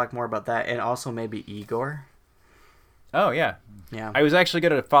we want to talk more about that, and also maybe Igor. Oh yeah. I was actually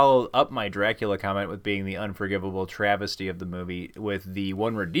going to follow up my Dracula comment with being the unforgivable travesty of the movie with the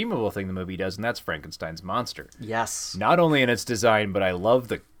one redeemable thing the movie does, and that's Frankenstein's monster. Yes. Not only in its design, but I love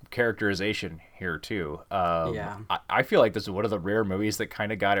the characterization here too. I feel like this is one of the rare movies that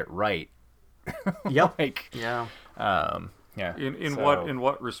kind of got it right. Yep. Yeah. In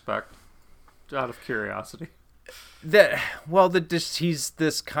what respect? Out of curiosity. He's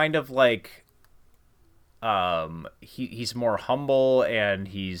this kind of like, he's more humble, and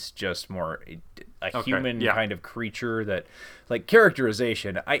he's just more a human kind of creature that, like,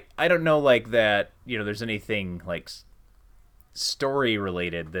 characterization. I don't know, like, that, there's anything like story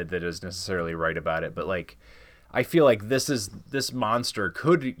related that is necessarily right about it, but like, I feel like this monster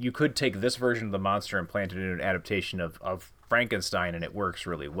you could take this version of the monster and plant it in an adaptation of Frankenstein, and it works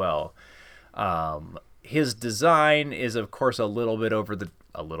really well. His design is, of course, it's a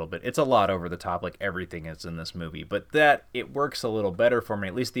lot over the top, like everything is in this movie, but that it works a little better for me.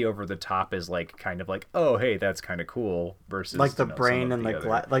 At least the over the top is like kind of like, oh hey, that's kind of cool, versus like the brain and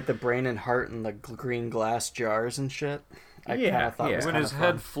like the brain and heart and the green glass jars and shit. I thought when his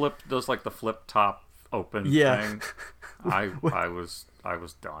head flipped, does like the flip top open thing. I was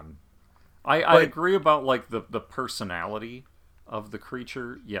done. I agree about like the personality of the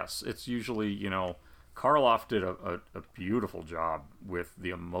creature. Yes, it's usually, Karloff did a beautiful job with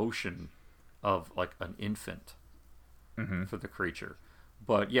the emotion of like an infant for the creature.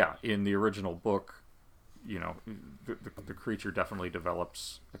 But yeah, in the original book, the creature definitely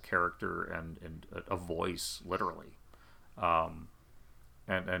develops a character and a voice, literally. And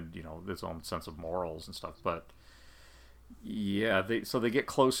its own sense of morals and stuff. But yeah, they get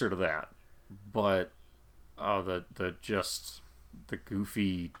closer to that. But the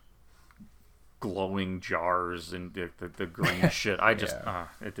goofy glowing jars and the green shit, I just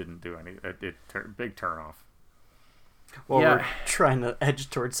it didn't do any. Big turn off. Well, we're trying to edge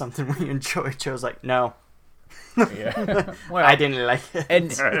towards something we enjoy. Joe's like, no. Well, I didn't like it,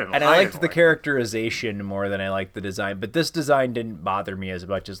 and I liked the characterization more than I liked the design. But this design didn't bother me as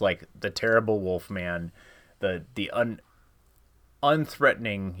much as like the terrible Wolfman, the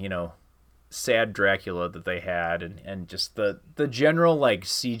unthreatening, sad Dracula that they had, and just the general like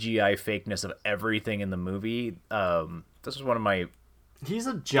CGI fakeness of everything in the movie. This was one of my. He's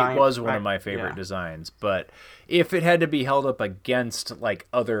a giant. It was one of my favorite designs, but if it had to be held up against like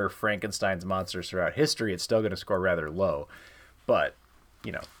other Frankenstein's monsters throughout history, it's still going to score rather low. But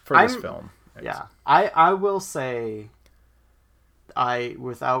for this film, I will say,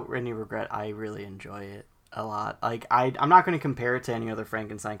 without any regret, I really enjoy it a lot. Like I'm not going to compare it to any other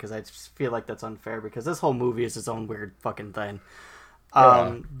Frankenstein because I just feel like that's unfair, because this whole movie is its own weird fucking thing.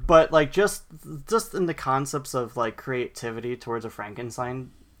 But like just in the concepts of like creativity towards a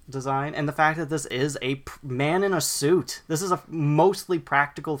Frankenstein design, and the fact that this is a man in a suit, this is a mostly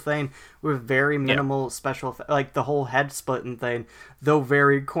practical thing with very minimal special like the whole head splitting thing, though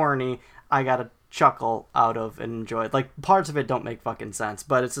very corny, I got a chuckle out of and enjoyed. Like parts of it don't make fucking sense,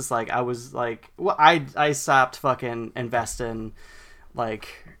 but it's just like I was like, well, I stopped fucking investing, like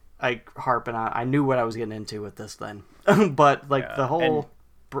harping on. I knew what I was getting into with this thing. But like the whole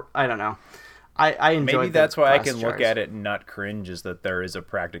I don't know. I enjoyed. Maybe that's why I glass can look jars. at it and not cringe. Is that there is a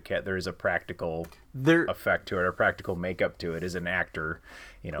practical effect to it, or practical makeup to it as an actor,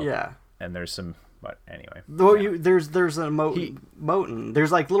 Yeah. And there's some, but anyway. Though there's a moten.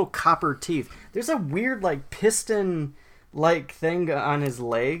 There's like little copper teeth. There's a weird like piston like thing on his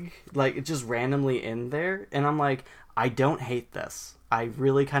leg, like it's just randomly in there, and I'm like, I don't hate this. I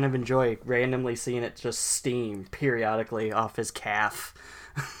really kind of enjoy randomly seeing it just steam periodically off his calf.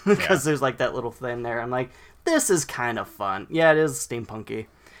 Because there's like that little thing there. I'm like, this is kind of fun. Yeah, it is steampunky.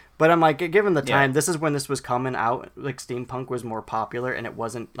 But I'm like, given the time, this is when this was coming out. Like, steampunk was more popular, and it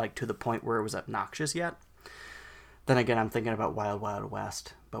wasn't like to the point where it was obnoxious yet. Then again, I'm thinking about Wild Wild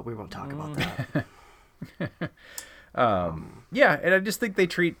West, but we won't talk about that. Yeah, and I just think they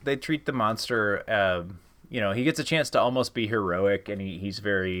treat the monster. He gets a chance to almost be heroic, and he's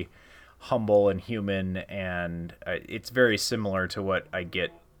very humble and human, and it's very similar to what I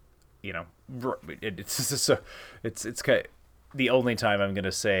get. It's kind of, the only time I'm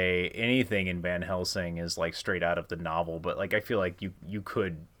gonna say anything in Van Helsing is like straight out of the novel, but like I feel like you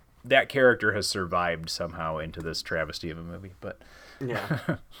could, that character has survived somehow into this travesty of a movie, but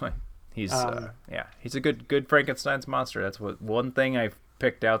yeah. like he's a good Frankenstein's monster. That's one thing I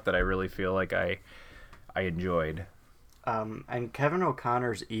picked out that I really feel like I enjoyed. And Kevin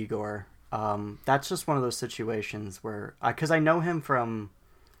O'Connor's Igor, that's just one of those situations where, because I know him from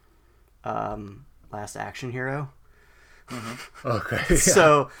Last Action Hero. Mm-hmm. Okay. Yeah.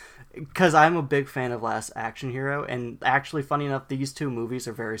 So, because I'm a big fan of Last Action Hero, and actually, funny enough, these two movies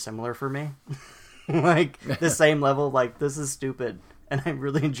are very similar for me. Like, the same level, like, this is stupid, and I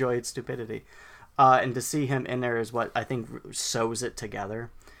really enjoyed stupidity. And to see him in there is what I think sews it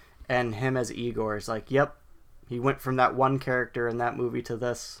together. And him as Igor is like, yep, he went from that one character in that movie to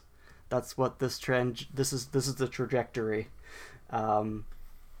this. That's what this is the trajectory.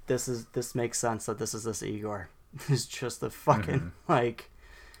 This makes sense that this is this Igor. He's just a fucking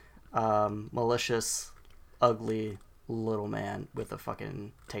malicious, ugly little man with a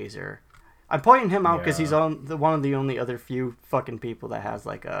fucking taser. I'm pointing him out because he's one of the only other few fucking people that has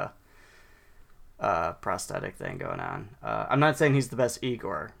like a prosthetic thing going on. I'm not saying he's the best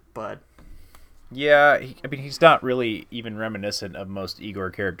Igor, but yeah, he's not really even reminiscent of most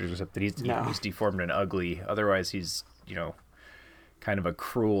Igor characters, except that he's deformed and ugly. Otherwise, he's kind of a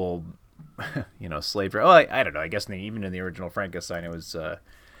cruel, slave. Oh, I don't know. I guess even in the original Frankenstein, it was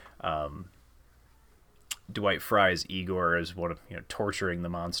Dwight Fry's Igor as one of torturing the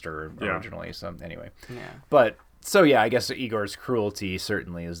monster originally. So anyway, but so I guess Igor's cruelty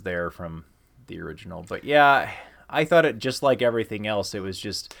certainly is there from the original. But yeah, I thought it, just like everything else, it was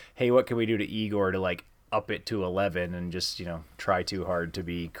just, hey, what can we do to Igor to like up it to 11 and just try too hard to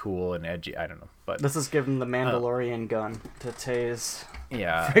be cool and edgy? I don't know, but this is giving the Mandalorian gun to tase.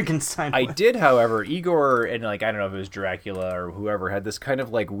 Yeah, Frankenstein. I did, however, Igor and like I don't know if it was Dracula or whoever had this kind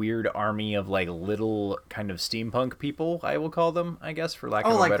of like weird army of like little kind of steampunk people. I will call them, I guess, for lack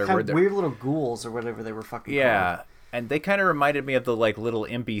of a better word. Weird little ghouls or whatever they were fucking called. And they kind of reminded me of the like little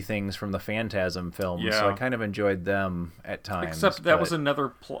impy things from the Phantasm films, so I kind of enjoyed them at times. Except that was another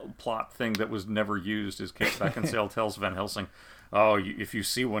plot thing that was never used, as Kate Beckinsale tells Van Helsing, if you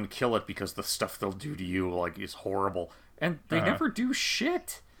see one, kill it, because the stuff they'll do to you like is horrible. And they never do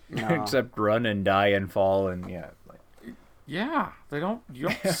shit. No. Except run and die and fall and they don't. You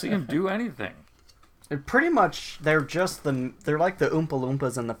don't see them do anything. Pretty much, they're like the Oompa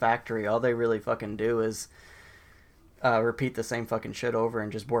Loompas in the factory. All they really fucking do is repeat the same fucking shit over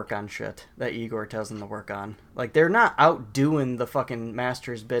and just work on shit that Igor tells them to work on. Like, they're not out doing the fucking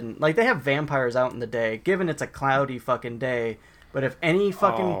master's bidding. Like, they have vampires out in the day, given it's a cloudy fucking day. But if any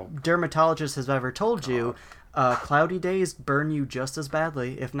fucking dermatologist has ever told you, cloudy days burn you just as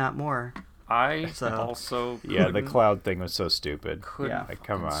badly, if not more. The cloud thing was so stupid.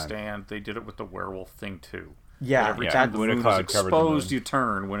 Come on. They did it with the werewolf thing too. Yeah, every time the moon is exposed, you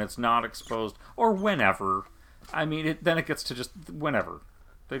turn. When it's not exposed, or whenever. I mean, then it gets to just whenever.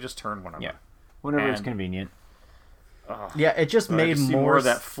 They just turn whenever. Yeah, whenever it's convenient. It just made more of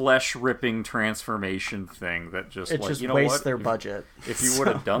that flesh-ripping transformation thing that just wastes their budget. If you would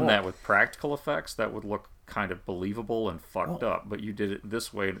have done that with practical effects, that would look kind of believable and fucked up. But you did it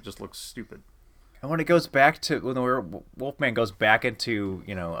this way, and it just looks stupid. And when it goes back to Wolfman goes back into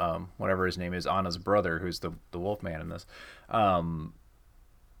whatever his name is, Anna's brother, who's the Wolfman in this,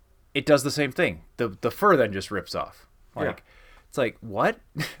 it does the same thing. The fur then just rips off. It's like, what?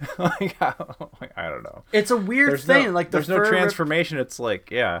 I don't know. It's a weird thing. There's no transformation. It's like,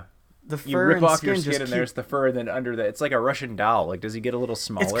 the fur you rip and off skin your skin just and there's the fur, and then under that, it's like a Russian doll. Like, does he get a little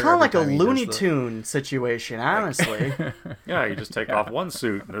smaller? It's kind of like a every time he Looney does Tune situation, honestly. Yeah, you just take off one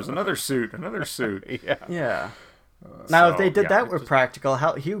suit, and there's another suit, another suit. Yeah. Now, if they did that with just... practical,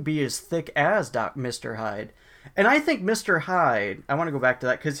 he'd be as thick as Mr. Hyde. And I think Mr. Hyde, I want to go back to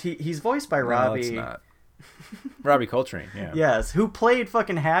that, because he's voiced by Robbie... it's not. Robbie Coltrane, yeah. Yes, who played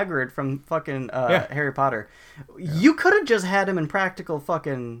fucking Hagrid from fucking Harry Potter. Yeah. You could have just had him in practical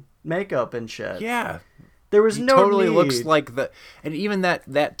fucking makeup and shit. Yeah. There was no totally need. Looks like the... And even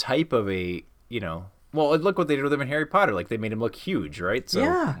that type of a, Well, look what they did with him in Harry Potter. Like, they made him look huge, right?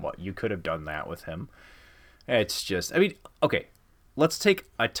 So, you could have done that with him. It's just... I mean, okay. Let's take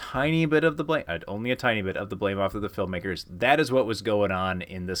a tiny bit of the blame, only a tiny bit of the blame off of the filmmakers. That is what was going on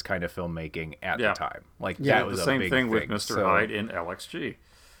in this kind of filmmaking at the time. Like, that was the a same big thing with Mr. Hyde in LXG.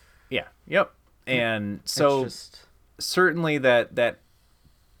 Yeah. Yep. And so certainly that the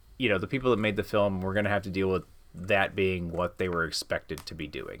people that made the film were going to have to deal with that being what they were expected to be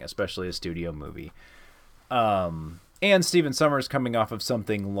doing, especially a studio movie. And Stephen Sommers coming off of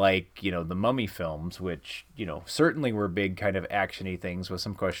something like, the Mummy films, which, certainly were big kind of action-y things with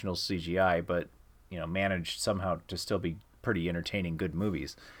some questionable CGI, but, managed somehow to still be pretty entertaining, good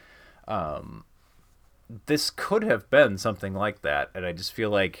movies. This could have been something like that, and I just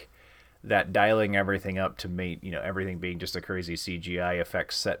feel like that dialing everything up to make, everything being just a crazy CGI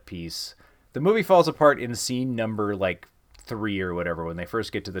effects set piece. The movie falls apart in scene number, 3 or whatever, when they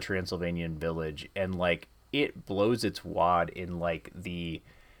first get to the Transylvanian village, and, it blows its wad in the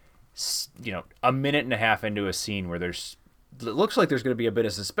a minute and a half into a scene where it looks like there's going to be a bit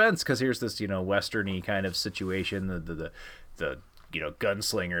of suspense, because here's this westerny kind of situation, the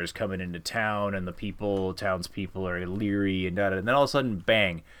gunslingers coming into town, and the townspeople are leery and and then all of a sudden,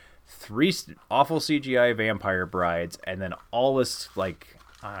 bang, 3 awful CGI vampire brides, and then all this I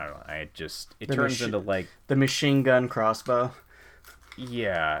don't know, it turns into the machine gun crossbow.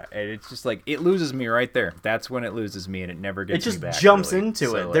 Yeah, and it's just it loses me right there. That's when it loses me, and it never gets me back. It just jumps really.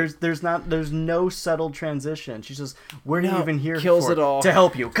 into it. There's no settled transition. She's just, we're not even here kills it all to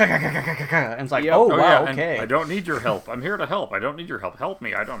help you. And it's like, yep. wow, yeah, okay. I don't need your help. I'm here to help. I don't need your help. Help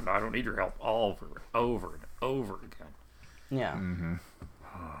me. I don't need your help. Over and over again. Yeah. Mm-hmm.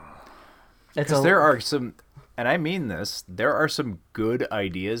 Because there are some, and I mean this, there are some good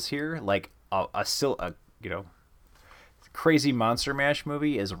ideas here. Crazy Monster Mash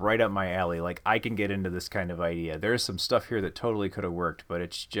movie is right up my alley. I can get into this kind of idea. There's some stuff here that totally could have worked, but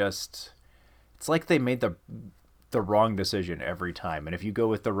it's like they made the wrong decision every time. And if you go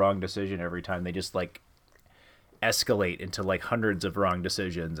with the wrong decision every time, they just escalate into hundreds of wrong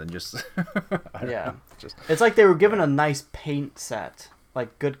decisions and just it's like they were given a nice paint set,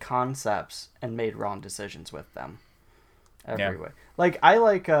 good concepts, and made wrong decisions with them every way. I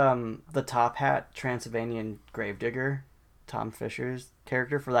like the top hat Transylvanian gravedigger, Tom Fisher's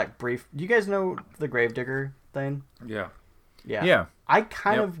character, for that brief... Do you guys know the gravedigger thing? Yeah. I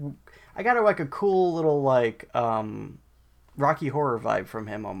got a cool little Rocky Horror vibe from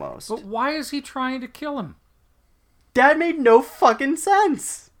him almost. But why is he trying to kill him? That made no fucking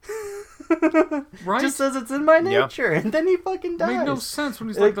sense. Right? Just says it's in my nature, and then he fucking dies. It made no sense when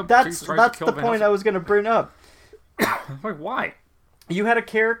he's that's the point I was gonna bring up. Why? You had a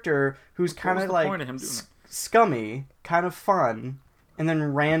character who's kind of scummy, kind of fun, and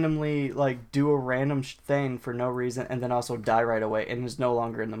then randomly do a random thing for no reason, and then also die right away, and is no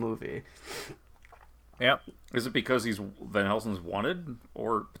longer in the movie. Yep. Is it because he's Van Helsing's wanted,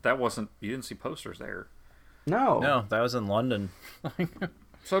 or that wasn't? You didn't see posters there. No, that was in London.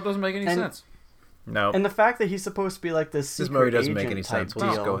 So it doesn't make any sense. No. And the fact that he's supposed to be this secret movie doesn't make any agent sense. type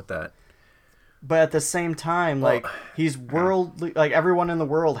We'll deal, just go with that. But at the same time, he's worldly. Everyone in the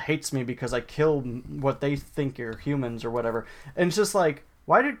world hates me because I kill what they think are humans or whatever. And it's just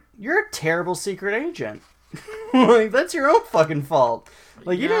you're a terrible secret agent. That's your own fucking fault.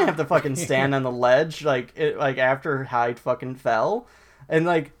 You didn't have to fucking stand on the ledge after Hyde fucking fell.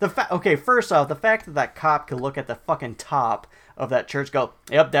 And first off, the fact that cop could look at the fucking top of that church, go,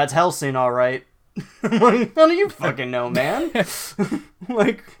 "Yep, that's Helsing, all right." How do you fucking know, man?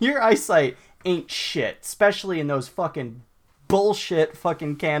 Your eyesight ain't shit, especially in those fucking bullshit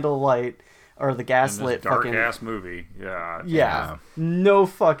fucking candlelight or the gaslit dark fucking ass movie. Yeah. No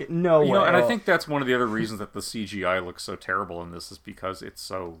way. And I think that's one of the other reasons that the CGI looks so terrible in this is because it's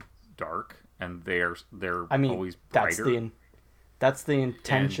so dark and they're always brighter. That's the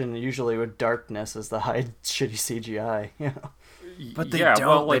intention usually with darkness, is to hide shitty CGI. But they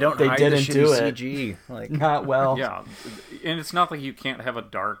don't. They don't. They hide didn't the do shitty it. CG. Not well. Yeah, and it's not like you can't have a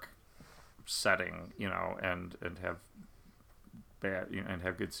dark setting, and have bad, and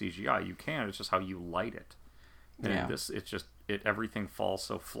have good CGI. You can. It's just how you light it. And in this, it's just everything falls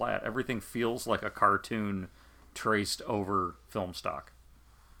so flat. Everything feels like a cartoon traced over film stock.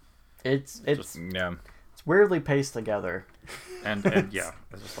 It's weirdly paced together. And yeah,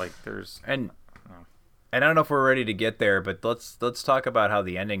 it's just like there's and I don't know if we're ready to get there, but let's talk about how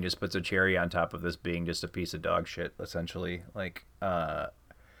the ending just puts a cherry on top of this being just a piece of dog shit, essentially. Like,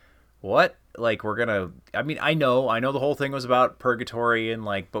 what? Like, we're gonna... I mean, I know the whole thing was about purgatory and,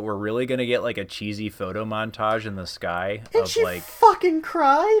 like, but we're really gonna get, like, a cheesy photo montage in the sky and of, she like... fucking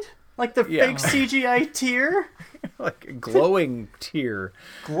cried? Like the fake CGI tear? Like, a glowing tear.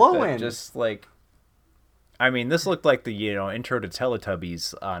 Glowing. Just, like... I mean, this looked like the, intro to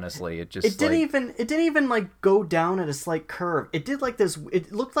Teletubbies, honestly. It didn't even like go down at a slight curve. It did like this.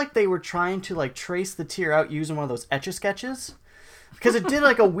 It looked like they were trying to like trace the tear out using one of those Etch-a-Sketches. Because it did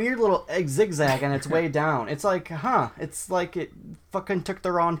like a weird little zigzag on its way down. It's like, it's like it fucking took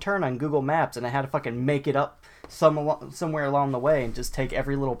the wrong turn on Google Maps and I had to fucking make it up somewhere along the way and just take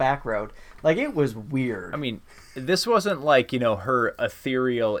every little back road. Like, it was weird. I mean, this wasn't like, her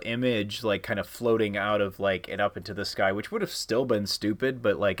ethereal image, like, kind of floating out of, like, and up into the sky, which would have still been stupid,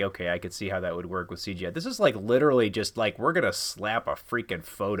 but, like, okay, I could see how that would work with CGI. This is, like, literally just, like, we're gonna slap a freaking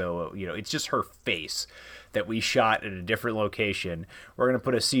photo, it's just her face that we shot at a different location. We're gonna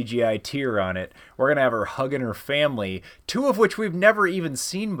put a CGI tear on it. We're gonna have her hugging her family, two of which we've never even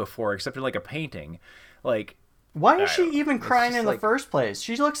seen before, except in, like, a painting. Like... Why is she even crying in the first place?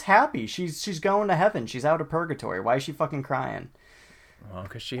 She looks happy. She's going to heaven. She's out of purgatory. Why is she fucking crying? Well,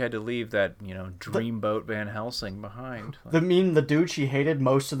 because she had to leave that, dreamboat Van Helsing behind. The dude she hated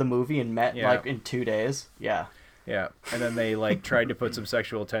most of the movie and met, like, in 2 days? Yeah. Yeah. And then they, like, tried to put some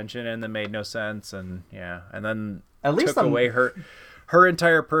sexual tension in that made no sense. And, yeah. And then at least took away her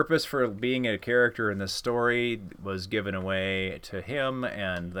entire purpose for being a character in this story was given away to him,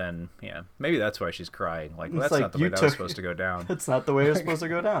 and then maybe that's why she's crying. Like, well, that's not the way that was supposed to go down. That's not the way it was supposed to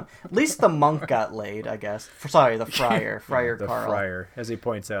go down. At least the monk got laid, I guess. Sorry, the friar, Carl. The friar, as he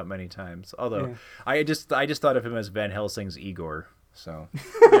points out many times. Although I just thought of him as Van Helsing's Igor. So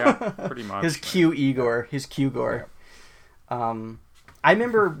yeah, pretty much. His Q Igor, his Q-Gore. I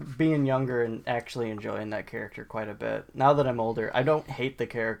remember being younger and actually enjoying that character quite a bit. Now that I'm older, I don't hate the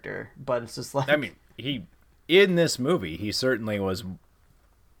character, but it's just like... I mean, in this movie, he certainly was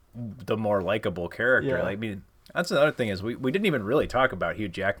the more likable character. Yeah. Like, I mean, that's another thing is we didn't even really talk about Hugh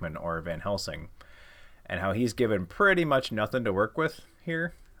Jackman or Van Helsing and how he's given pretty much nothing to work with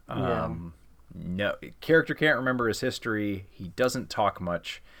here. No, character can't remember his history. He doesn't talk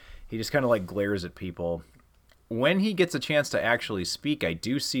much. He just kind of like glares at people. When he gets a chance to actually speak, I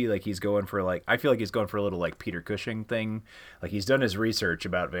do see like he's going for like, I feel like he's going for a little like Peter Cushing thing. Like he's done his research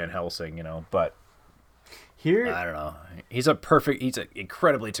about Van Helsing, but here, I don't know. He's an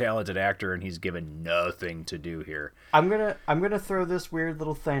incredibly talented actor and he's given nothing to do here. I'm gonna throw this weird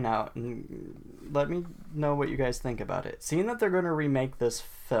little thing out and let me know what you guys think about it. Seeing that they're going to remake this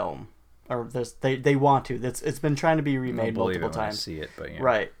film, or this, they want to. It's been trying to be remade multiple times. I see it, but yeah.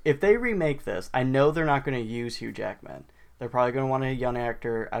 Right. If they remake this, I know they're not going to use Hugh Jackman. They're probably going to want a young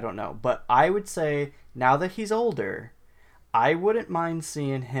actor. I don't know, but I would say now that he's older, I wouldn't mind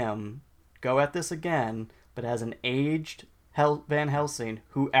seeing him go at this again, but as an aged Van Helsing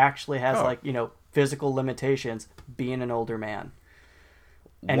who actually has physical limitations, being an older man.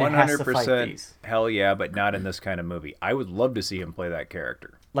 And 100% hell yeah, but not in this kind of movie. I would love to see him play that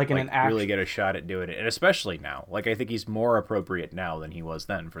character. Like in an action, really get a shot at doing it, and especially now. Like I think he's more appropriate now than he was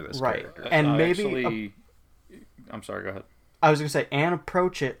then for this character. And maybe I'm sorry, go ahead. I was gonna say, and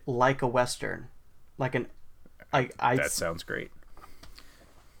approach it like a Western, that sounds great.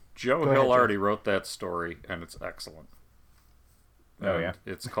 Joe Hill already wrote that story, and it's excellent. Oh yeah,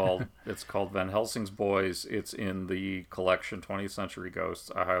 it's called Van Helsing's Boys. It's in the collection 20th Century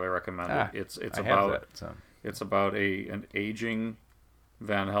Ghosts. I highly recommend it. It's about an aging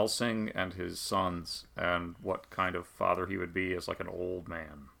Van Helsing and his sons, and what kind of father he would be as like an old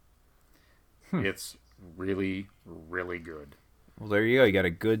man. It's really, really good. Well, there you go. You got a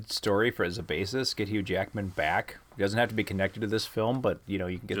good story as a basis. Get Hugh Jackman back. He doesn't have to be connected to this film, but you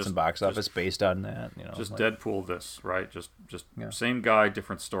can get some box office based on that. Just Deadpool this, right? Just same guy,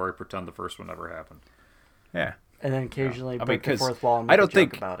 different story. Pretend the first one never happened. Yeah, and then occasionally break the fourth wall and make a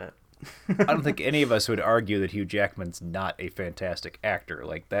joke about it. I don't think any of us would argue that Hugh Jackman's not a fantastic actor.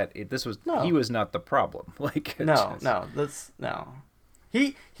 Like that, he was not the problem. Like no.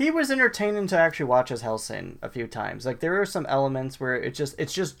 He was entertaining to actually watch as Helsing a few times. Like there are some elements where it's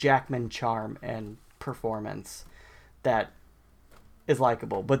just Jackman charm and performance that is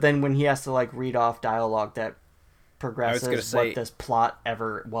likable. But then when he has to like read off dialogue that progresses what this plot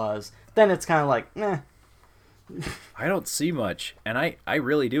ever was, then it's kind of like, eh. I don't see much, and I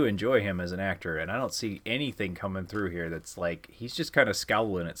really do enjoy him as an actor, and I don't see anything coming through here that's like, he's just kind of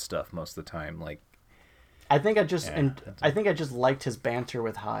scowling at stuff most of the time. Like, I think I just liked his banter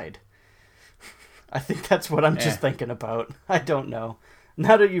with Hyde. I think that's what I'm just thinking about. I don't know.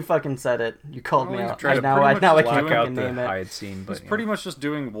 Now that you fucking said it, you called me out. Now I can't fucking name it. Hyde scene, but he's pretty much just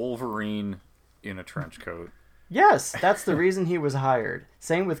doing Wolverine in a trench coat. Yes, that's the reason he was hired.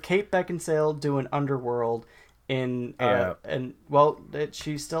 Same with Kate Beckinsale doing Underworld in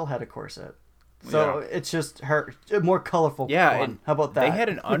she still had a corset. So it's just her more colorful one. How about that? They had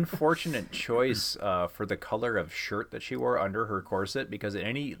an unfortunate choice for the color of shirt that she wore under her corset, because in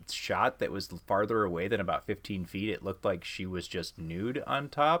any shot that was farther away than about 15 feet, it looked like she was just nude on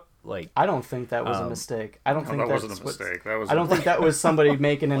top. Like, I don't think that was a mistake. I don't think that wasn't a mistake. I don't think that was somebody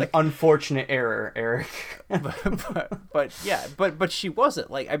making an unfortunate error, Eric. but she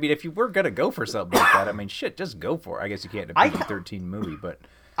wasn't. Like, I mean, if you were gonna go for something like that, I mean, shit, just go for it. I guess you can't have a PG-13 movie, but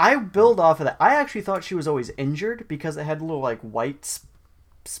I build off of that. I actually thought she was always injured because it had little like white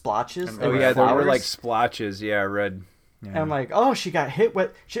splotches. There were like splotches. Yeah, red. Yeah. And I'm like, oh, she got hit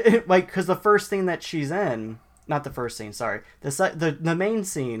with like, because the first thing that she's in. Not the first scene, sorry. The main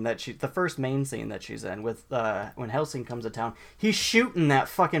scene the first main scene that she's in with when Helsing comes to town, he's shooting that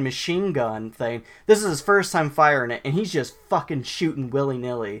fucking machine gun thing. This is his first time firing it, and he's just fucking shooting willy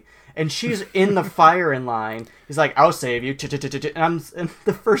nilly. And she's in the firing line. He's like, "I'll save you." And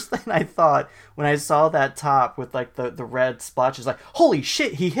the first thing I thought when I saw that top with like the red splotches, like, "Holy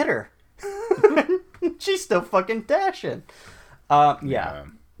shit, he hit her." She's still fucking dashing. Yeah.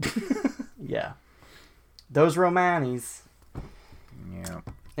 Yeah. Those Romanis. Yeah.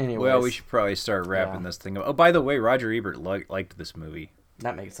 Anyways. Well, we should probably start wrapping this thing up. Oh, by the way, Roger Ebert liked this movie.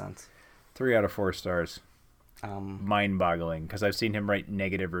 That makes sense. 3 out of 4 stars. Mind-boggling, because I've seen him write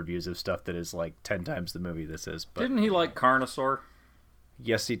negative reviews of stuff that is like 10 times the movie this is. But didn't he like Carnosaur?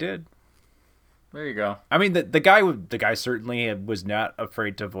 Yes, he did. There you go. I mean, the guy certainly was not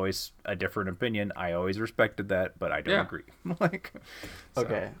afraid to voice a different opinion. I always respected that, but I don't agree.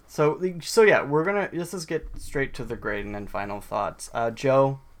 Okay, so yeah, let's just get straight to the grading and final thoughts.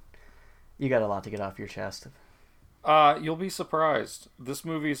 Joe, you got a lot to get off your chest. You'll be surprised. This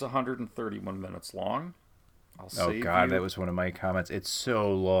movie is 131 minutes long. That was one of my comments. It's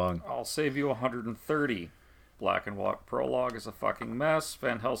so long. I'll save you 130. Black and White prologue is a fucking mess.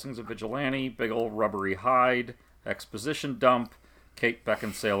 Van Helsing's a vigilante. Big ol' rubbery hide. Exposition dump. Kate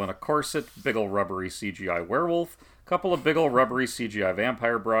Beckinsale in a corset. Big ol' rubbery CGI werewolf. Couple of big ol' rubbery CGI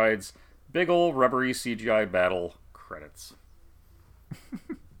vampire brides. Big ol' rubbery CGI battle. Credits.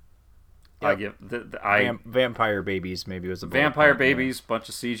 I give vampire babies. Maybe it was a vampire babies. Bunch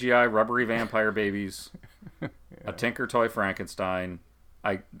of CGI rubbery vampire babies. A Tinker Toy Frankenstein.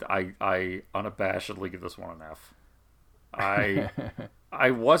 I unabashedly give this one an F.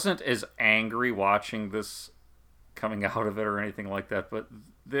 I wasn't as angry watching this coming out of it or anything like that, but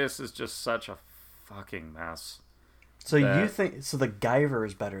this is just such a fucking mess. So you think the Guyver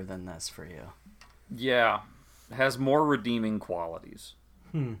is better than this for you? Yeah, it has more redeeming qualities.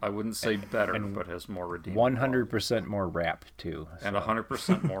 I wouldn't say better, but has more redeeming. 100% more rap too, and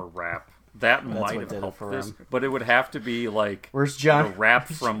 100% more rap. That might have helped this, but it would have to be like where's John? The rap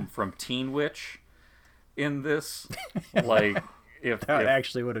from Teen Witch in this. Like if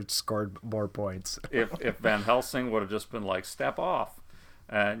actually would have scored more points. if Van Helsing would have just been like, step off,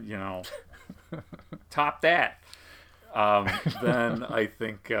 and top that, then I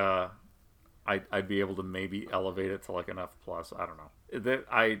think I'd be able to maybe elevate it to like an F+. I don't know.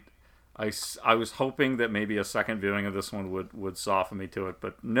 I was hoping that maybe a second viewing of this one would soften me to it,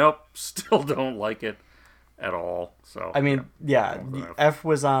 but nope, still don't like it at all. So I mean, the F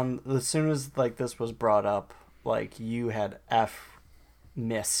was on as soon as like this was brought up. Like you had F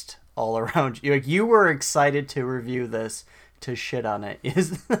mist all around you. Like you were excited to review this to shit on it.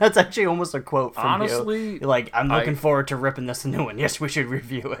 That's actually almost a quote from honestly, you. Like I'm looking forward to ripping this new one. Yes, we should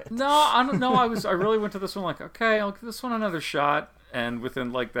review it. No, I don't know. I really went to this one like, okay, I'll give this one another shot. And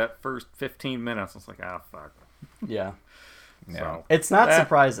within like that first 15 minutes, I was like, fuck. Yeah. So, it's not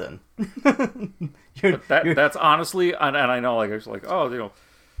surprising. That's honestly, and I know, like, I was like,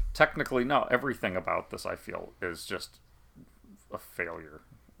 technically, no, everything about this I feel is just a failure.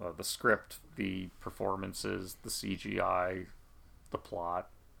 The script, the performances, the CGI, the plot,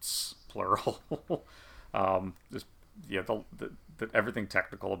 plural. Everything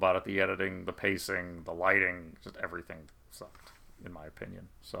technical about it, the editing, the pacing, the lighting, just everything sucked, in my opinion.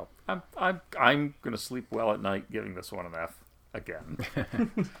 So I'm gonna sleep well at night giving this one an F again.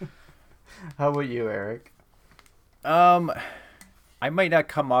 How about you, Eric? I might not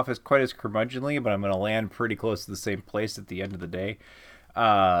come off as quite as curmudgeonly, but I'm going to land pretty close to the same place at the end of the day.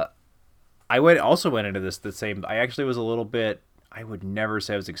 I also went into this the same. I actually was a little bit. I would never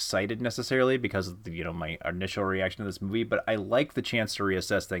say I was excited necessarily because of the, my initial reaction to this movie, but I like the chance to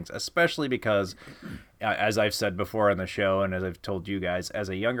reassess things, especially because, as I've said before on the show, and as I've told you guys, as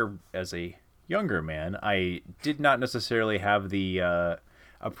a younger man, I did not necessarily have the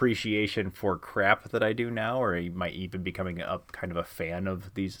appreciation for crap that I do now, or I might even becoming a kind of a fan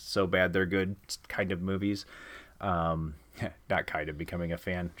of these so bad they're good kind of movies. Not kind of becoming a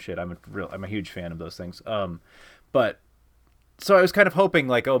fan. Shit, I'm a huge fan of those things. But so I was kind of hoping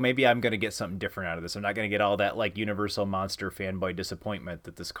like, oh, maybe I'm going to get something different out of this. I'm not going to get all that like Universal monster fanboy disappointment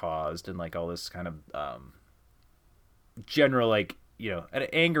that this caused, and like all this kind of general like, and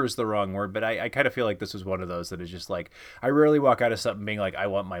anger is the wrong word, but I kind of feel like this was one of those that is just like, I rarely walk out of something being like, I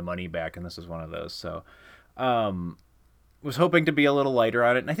want my money back, and this is one of those. So was hoping to be a little lighter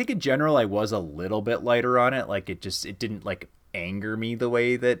on it, and I think in general I was a little bit lighter on it. Like it didn't like anger me the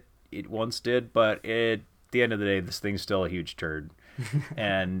way that it once did, but at the end of the day, this thing's still a huge turd.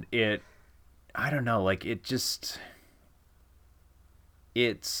 And I don't know, like I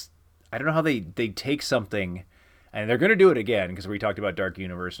don't know how they take something. And they're going to do it again because we talked about Dark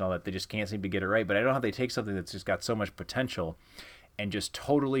Universe and all that. They just can't seem to get it right. But I don't know how they take something that's just got so much potential and just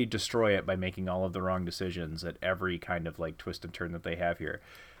totally destroy it by making all of the wrong decisions at every kind of like twist and turn that they have here.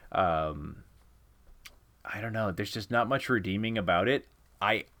 I don't know. There's just not much redeeming about it.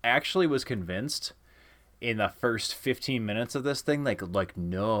 I actually was convinced in the first 15 minutes of this thing, like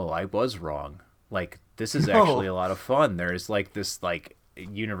no, I was wrong. Like this is actually a lot of fun. There's like this like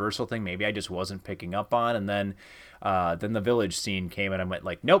Universal thing maybe I just wasn't picking up on, and then the village scene came and I went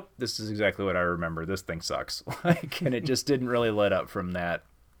like, nope, this is exactly what I remember. This thing sucks. Like, and it just didn't really let up from that,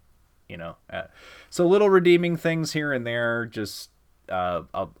 so little redeeming things here and there. Just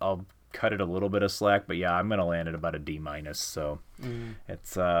I'll cut it a little bit of slack, but yeah, I'm gonna land at about a D-. So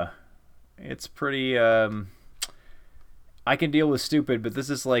it's pretty I can deal with stupid, but this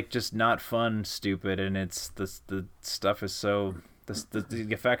is like just not fun stupid, and it's the stuff is so the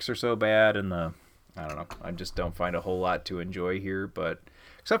effects are so bad, and I don't know, I just don't find a whole lot to enjoy here. But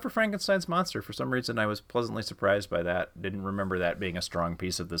except for Frankenstein's monster, for some reason I was pleasantly surprised by that. Didn't remember that being a strong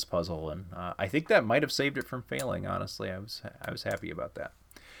piece of this puzzle, and I think that might have saved it from failing. Honestly, I was happy about that.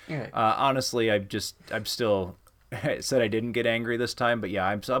 Yeah. Honestly, I'm still said I didn't get angry this time, but yeah,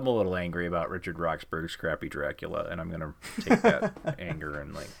 I'm a little angry about Richard Roxburgh's crappy Dracula, and I'm gonna take that anger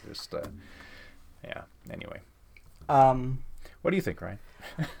and like just yeah. Anyway, what do you think, Ryan?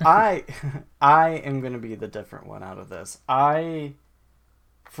 I am gonna be the different one out of this. When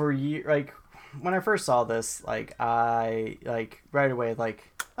I first saw this, like I like right away,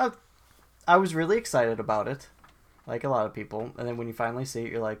 like I was really excited about it, like a lot of people, and then when you finally see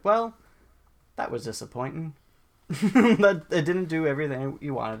it, you're like, well, that was disappointing. That it didn't do everything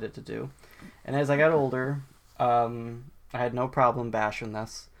you wanted it to do. And as I got older, I had no problem bashing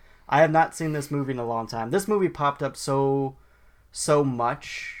this. I have not seen this movie in a long time. This movie popped up so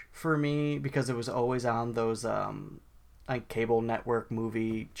much for me because it was always on those like cable network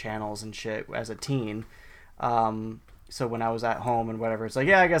movie channels and shit as a teen. So when I was at home and whatever, it's like,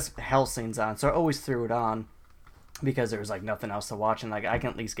 yeah, I guess Helsing's on. So I always threw it on because there was like nothing else to watch, and like I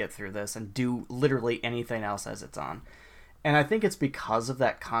can at least get through this and do literally anything else as it's on. And I think it's because of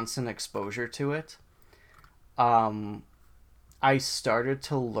that constant exposure to it. I started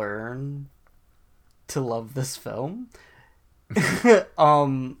to learn to love this film. I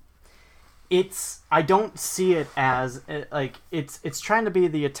don't see it as like it's trying to be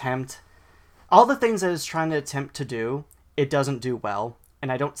the attempt. All the things that it's trying to attempt to do, it doesn't do well.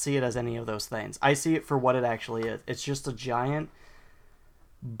 And I don't see it as any of those things. I see it for what it actually is. It's just a giant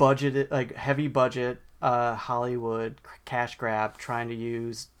budget, like heavy budget Hollywood cash grab trying to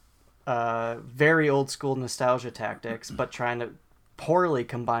use very old school nostalgia tactics, but trying to poorly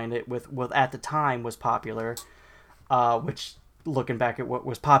combine it with what at the time was popular, which looking back at what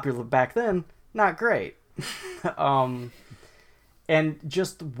was popular back then, not great. And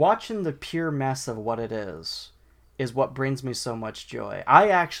just watching the pure mess of what it is what brings me so much joy. I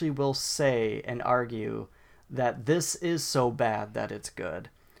actually will say and argue that this is so bad that it's good.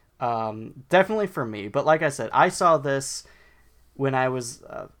 Definitely for me. But like I said, I saw this when I was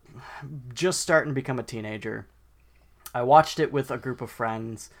just starting to become a teenager. I watched it with a group of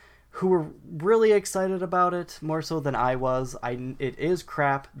friends who were really excited about it, more so than I was. It is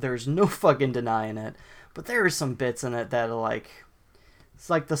crap. There's no fucking denying it. But there are some bits in it that are like... It's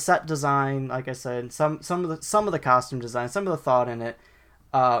like the set design, like I said, some of the costume design, some of the thought in it.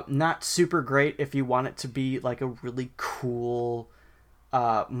 Not super great if you want it to be like a really cool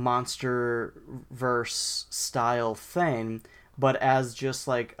monster verse style thing, but as just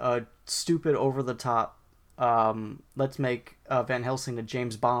like a stupid over the top let's make Van Helsing a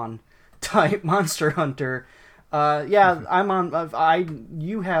James Bond type monster hunter. I'm on.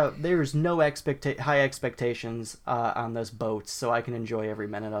 There's no high expectations on this boat, so I can enjoy every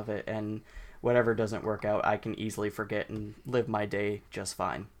minute of it, and whatever doesn't work out, I can easily forget and live my day just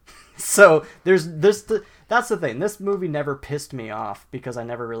fine. So that's the thing. This movie never pissed me off because I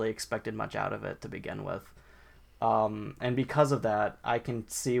never really expected much out of it to begin with, and because of that, I can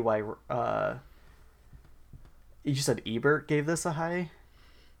see why. You said Ebert gave this a high.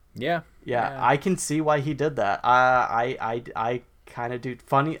 Yeah, I can see why he did that. I kind of do.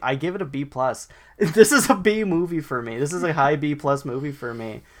 Funny, I give it a B+. This is a B movie for me. This is a high B+ movie for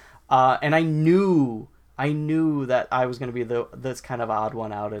me. And I knew that I was going to be this kind of odd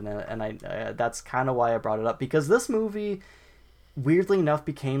one out in it, and that's kind of why I brought it up, because this movie, weirdly enough,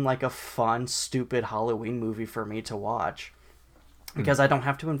 became like a fun, stupid Halloween movie for me to watch, because I don't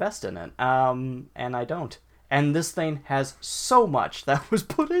have to invest in it, and I don't. And this thing has so much that was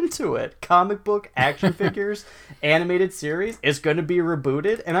put into it. Comic book, action figures, animated series. It's going to be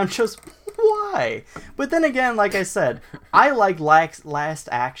rebooted. And I'm just, why? But then again, like I said, I like Last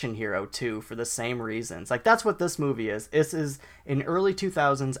Action Hero too for the same reasons. Like, that's what this movie is. This is an early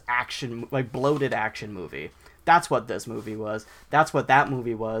 2000s action, like bloated action movie. That's what this movie was. That's what that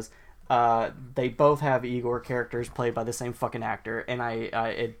movie was. They both have Igor characters played by the same fucking actor, and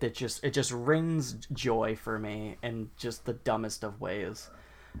it just rings joy for me in just the dumbest of ways.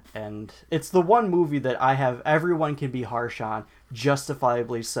 And it's the one movie that everyone can be harsh on,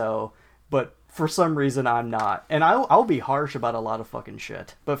 justifiably so, but for some reason I'm not. And I'll be harsh about a lot of fucking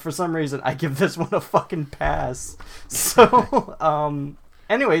shit, but for some reason I give this one a fucking pass. So,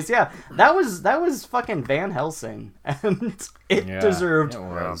 anyways, yeah, that was fucking Van Helsing, and it deserved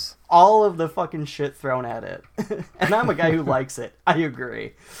all of the fucking shit thrown at it. And I'm a guy who likes it. I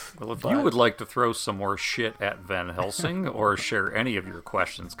agree. Well, if you would like to throw some more shit at Van Helsing or share any of your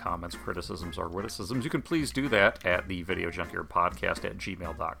questions, comments, criticisms, or witticisms, you can please do that at the Video Junkyard Podcast at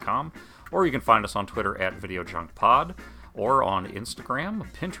gmail.com, or you can find us on Twitter at VideoJunkPod, or on Instagram,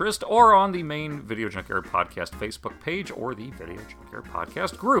 Pinterest, or on the main Video Junkyard Podcast Facebook page, or the Video Junkyard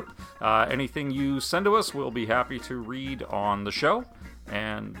Podcast group. Anything you send to us, we'll be happy to read on the show,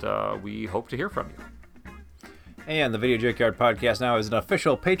 and we hope to hear from you. And the Video Junkyard Podcast now is an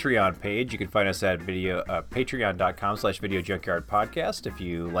official Patreon page. You can find us at patreon.com/Video Junkyard Podcast. If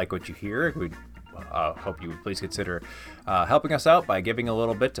you like what you hear, we hope you would please consider helping us out by giving a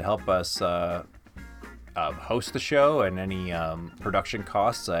little bit to help us host the show, and any production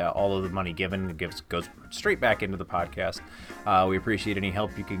costs. All of the money given goes straight back into the podcast. We appreciate any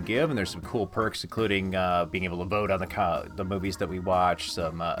help you can give, and there's some cool perks, including being able to vote on the movies that we watch,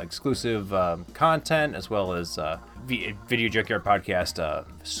 some exclusive content, as well as Video Junkyard Podcast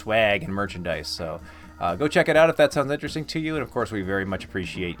swag and merchandise. So go check it out if that sounds interesting to you, and of course we very much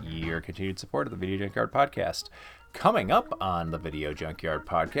appreciate your continued support of the Video Junkyard Podcast. Coming up on the Video Junkyard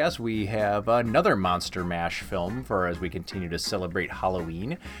Podcast, we have another Monster Mash film as we continue to celebrate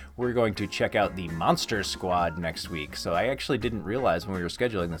Halloween. We're going to check out the Monster Squad next week. So I actually didn't realize when we were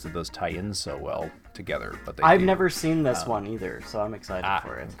scheduling this that those tie in so well together. But I've never seen this one either, so I'm excited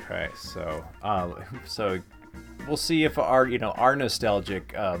for it. Okay, so we'll see if our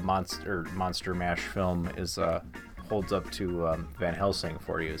nostalgic Monster Mash film is holds up to Van Helsing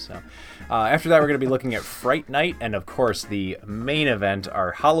for you. So after that, we're going to be looking at Fright Night, and of course the main event,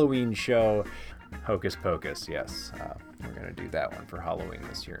 our Halloween show, Hocus Pocus. Yes, we're going to do that one for Halloween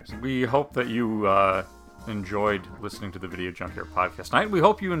this year. So. We hope that you enjoyed listening to the Video Junkyard Podcast tonight. We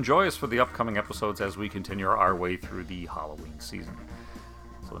hope you enjoy us for the upcoming episodes as we continue our way through the Halloween season.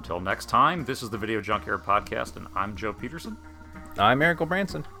 So until next time, this is the Video Junkyard Podcast, and I'm Joe Peterson. I'm Eric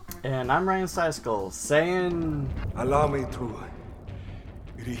Branson. And I'm Ryan Seiskell, saying... Allow me to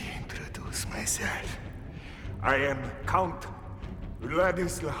reintroduce myself. I am Count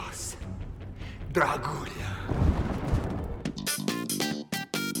Vladislaus Dragulia.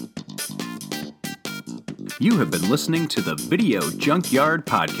 You have been listening to the Video Junkyard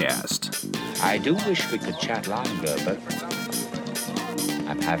Podcast. I do wish we could chat longer, but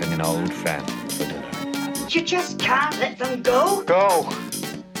I'm having an old friend for dinner. You just can't let them go. Go!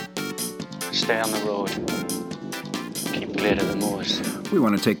 Stay on the road. Keep clear to the moors. We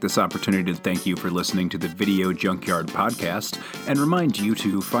want to take this opportunity to thank you for listening to the Video Junkyard Podcast and remind you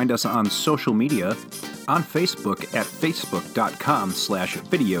to find us on social media on Facebook at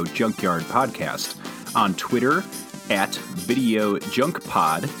facebook.com/Video Junkyard Podcast, on Twitter at Video Junk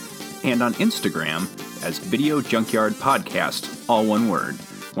Pod, and on Instagram as Video Junkyard Podcast, all one word.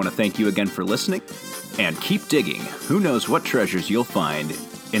 I want to thank you again for listening, and keep digging. Who knows what treasures you'll find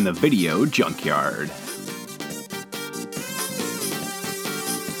in the Video Junkyard.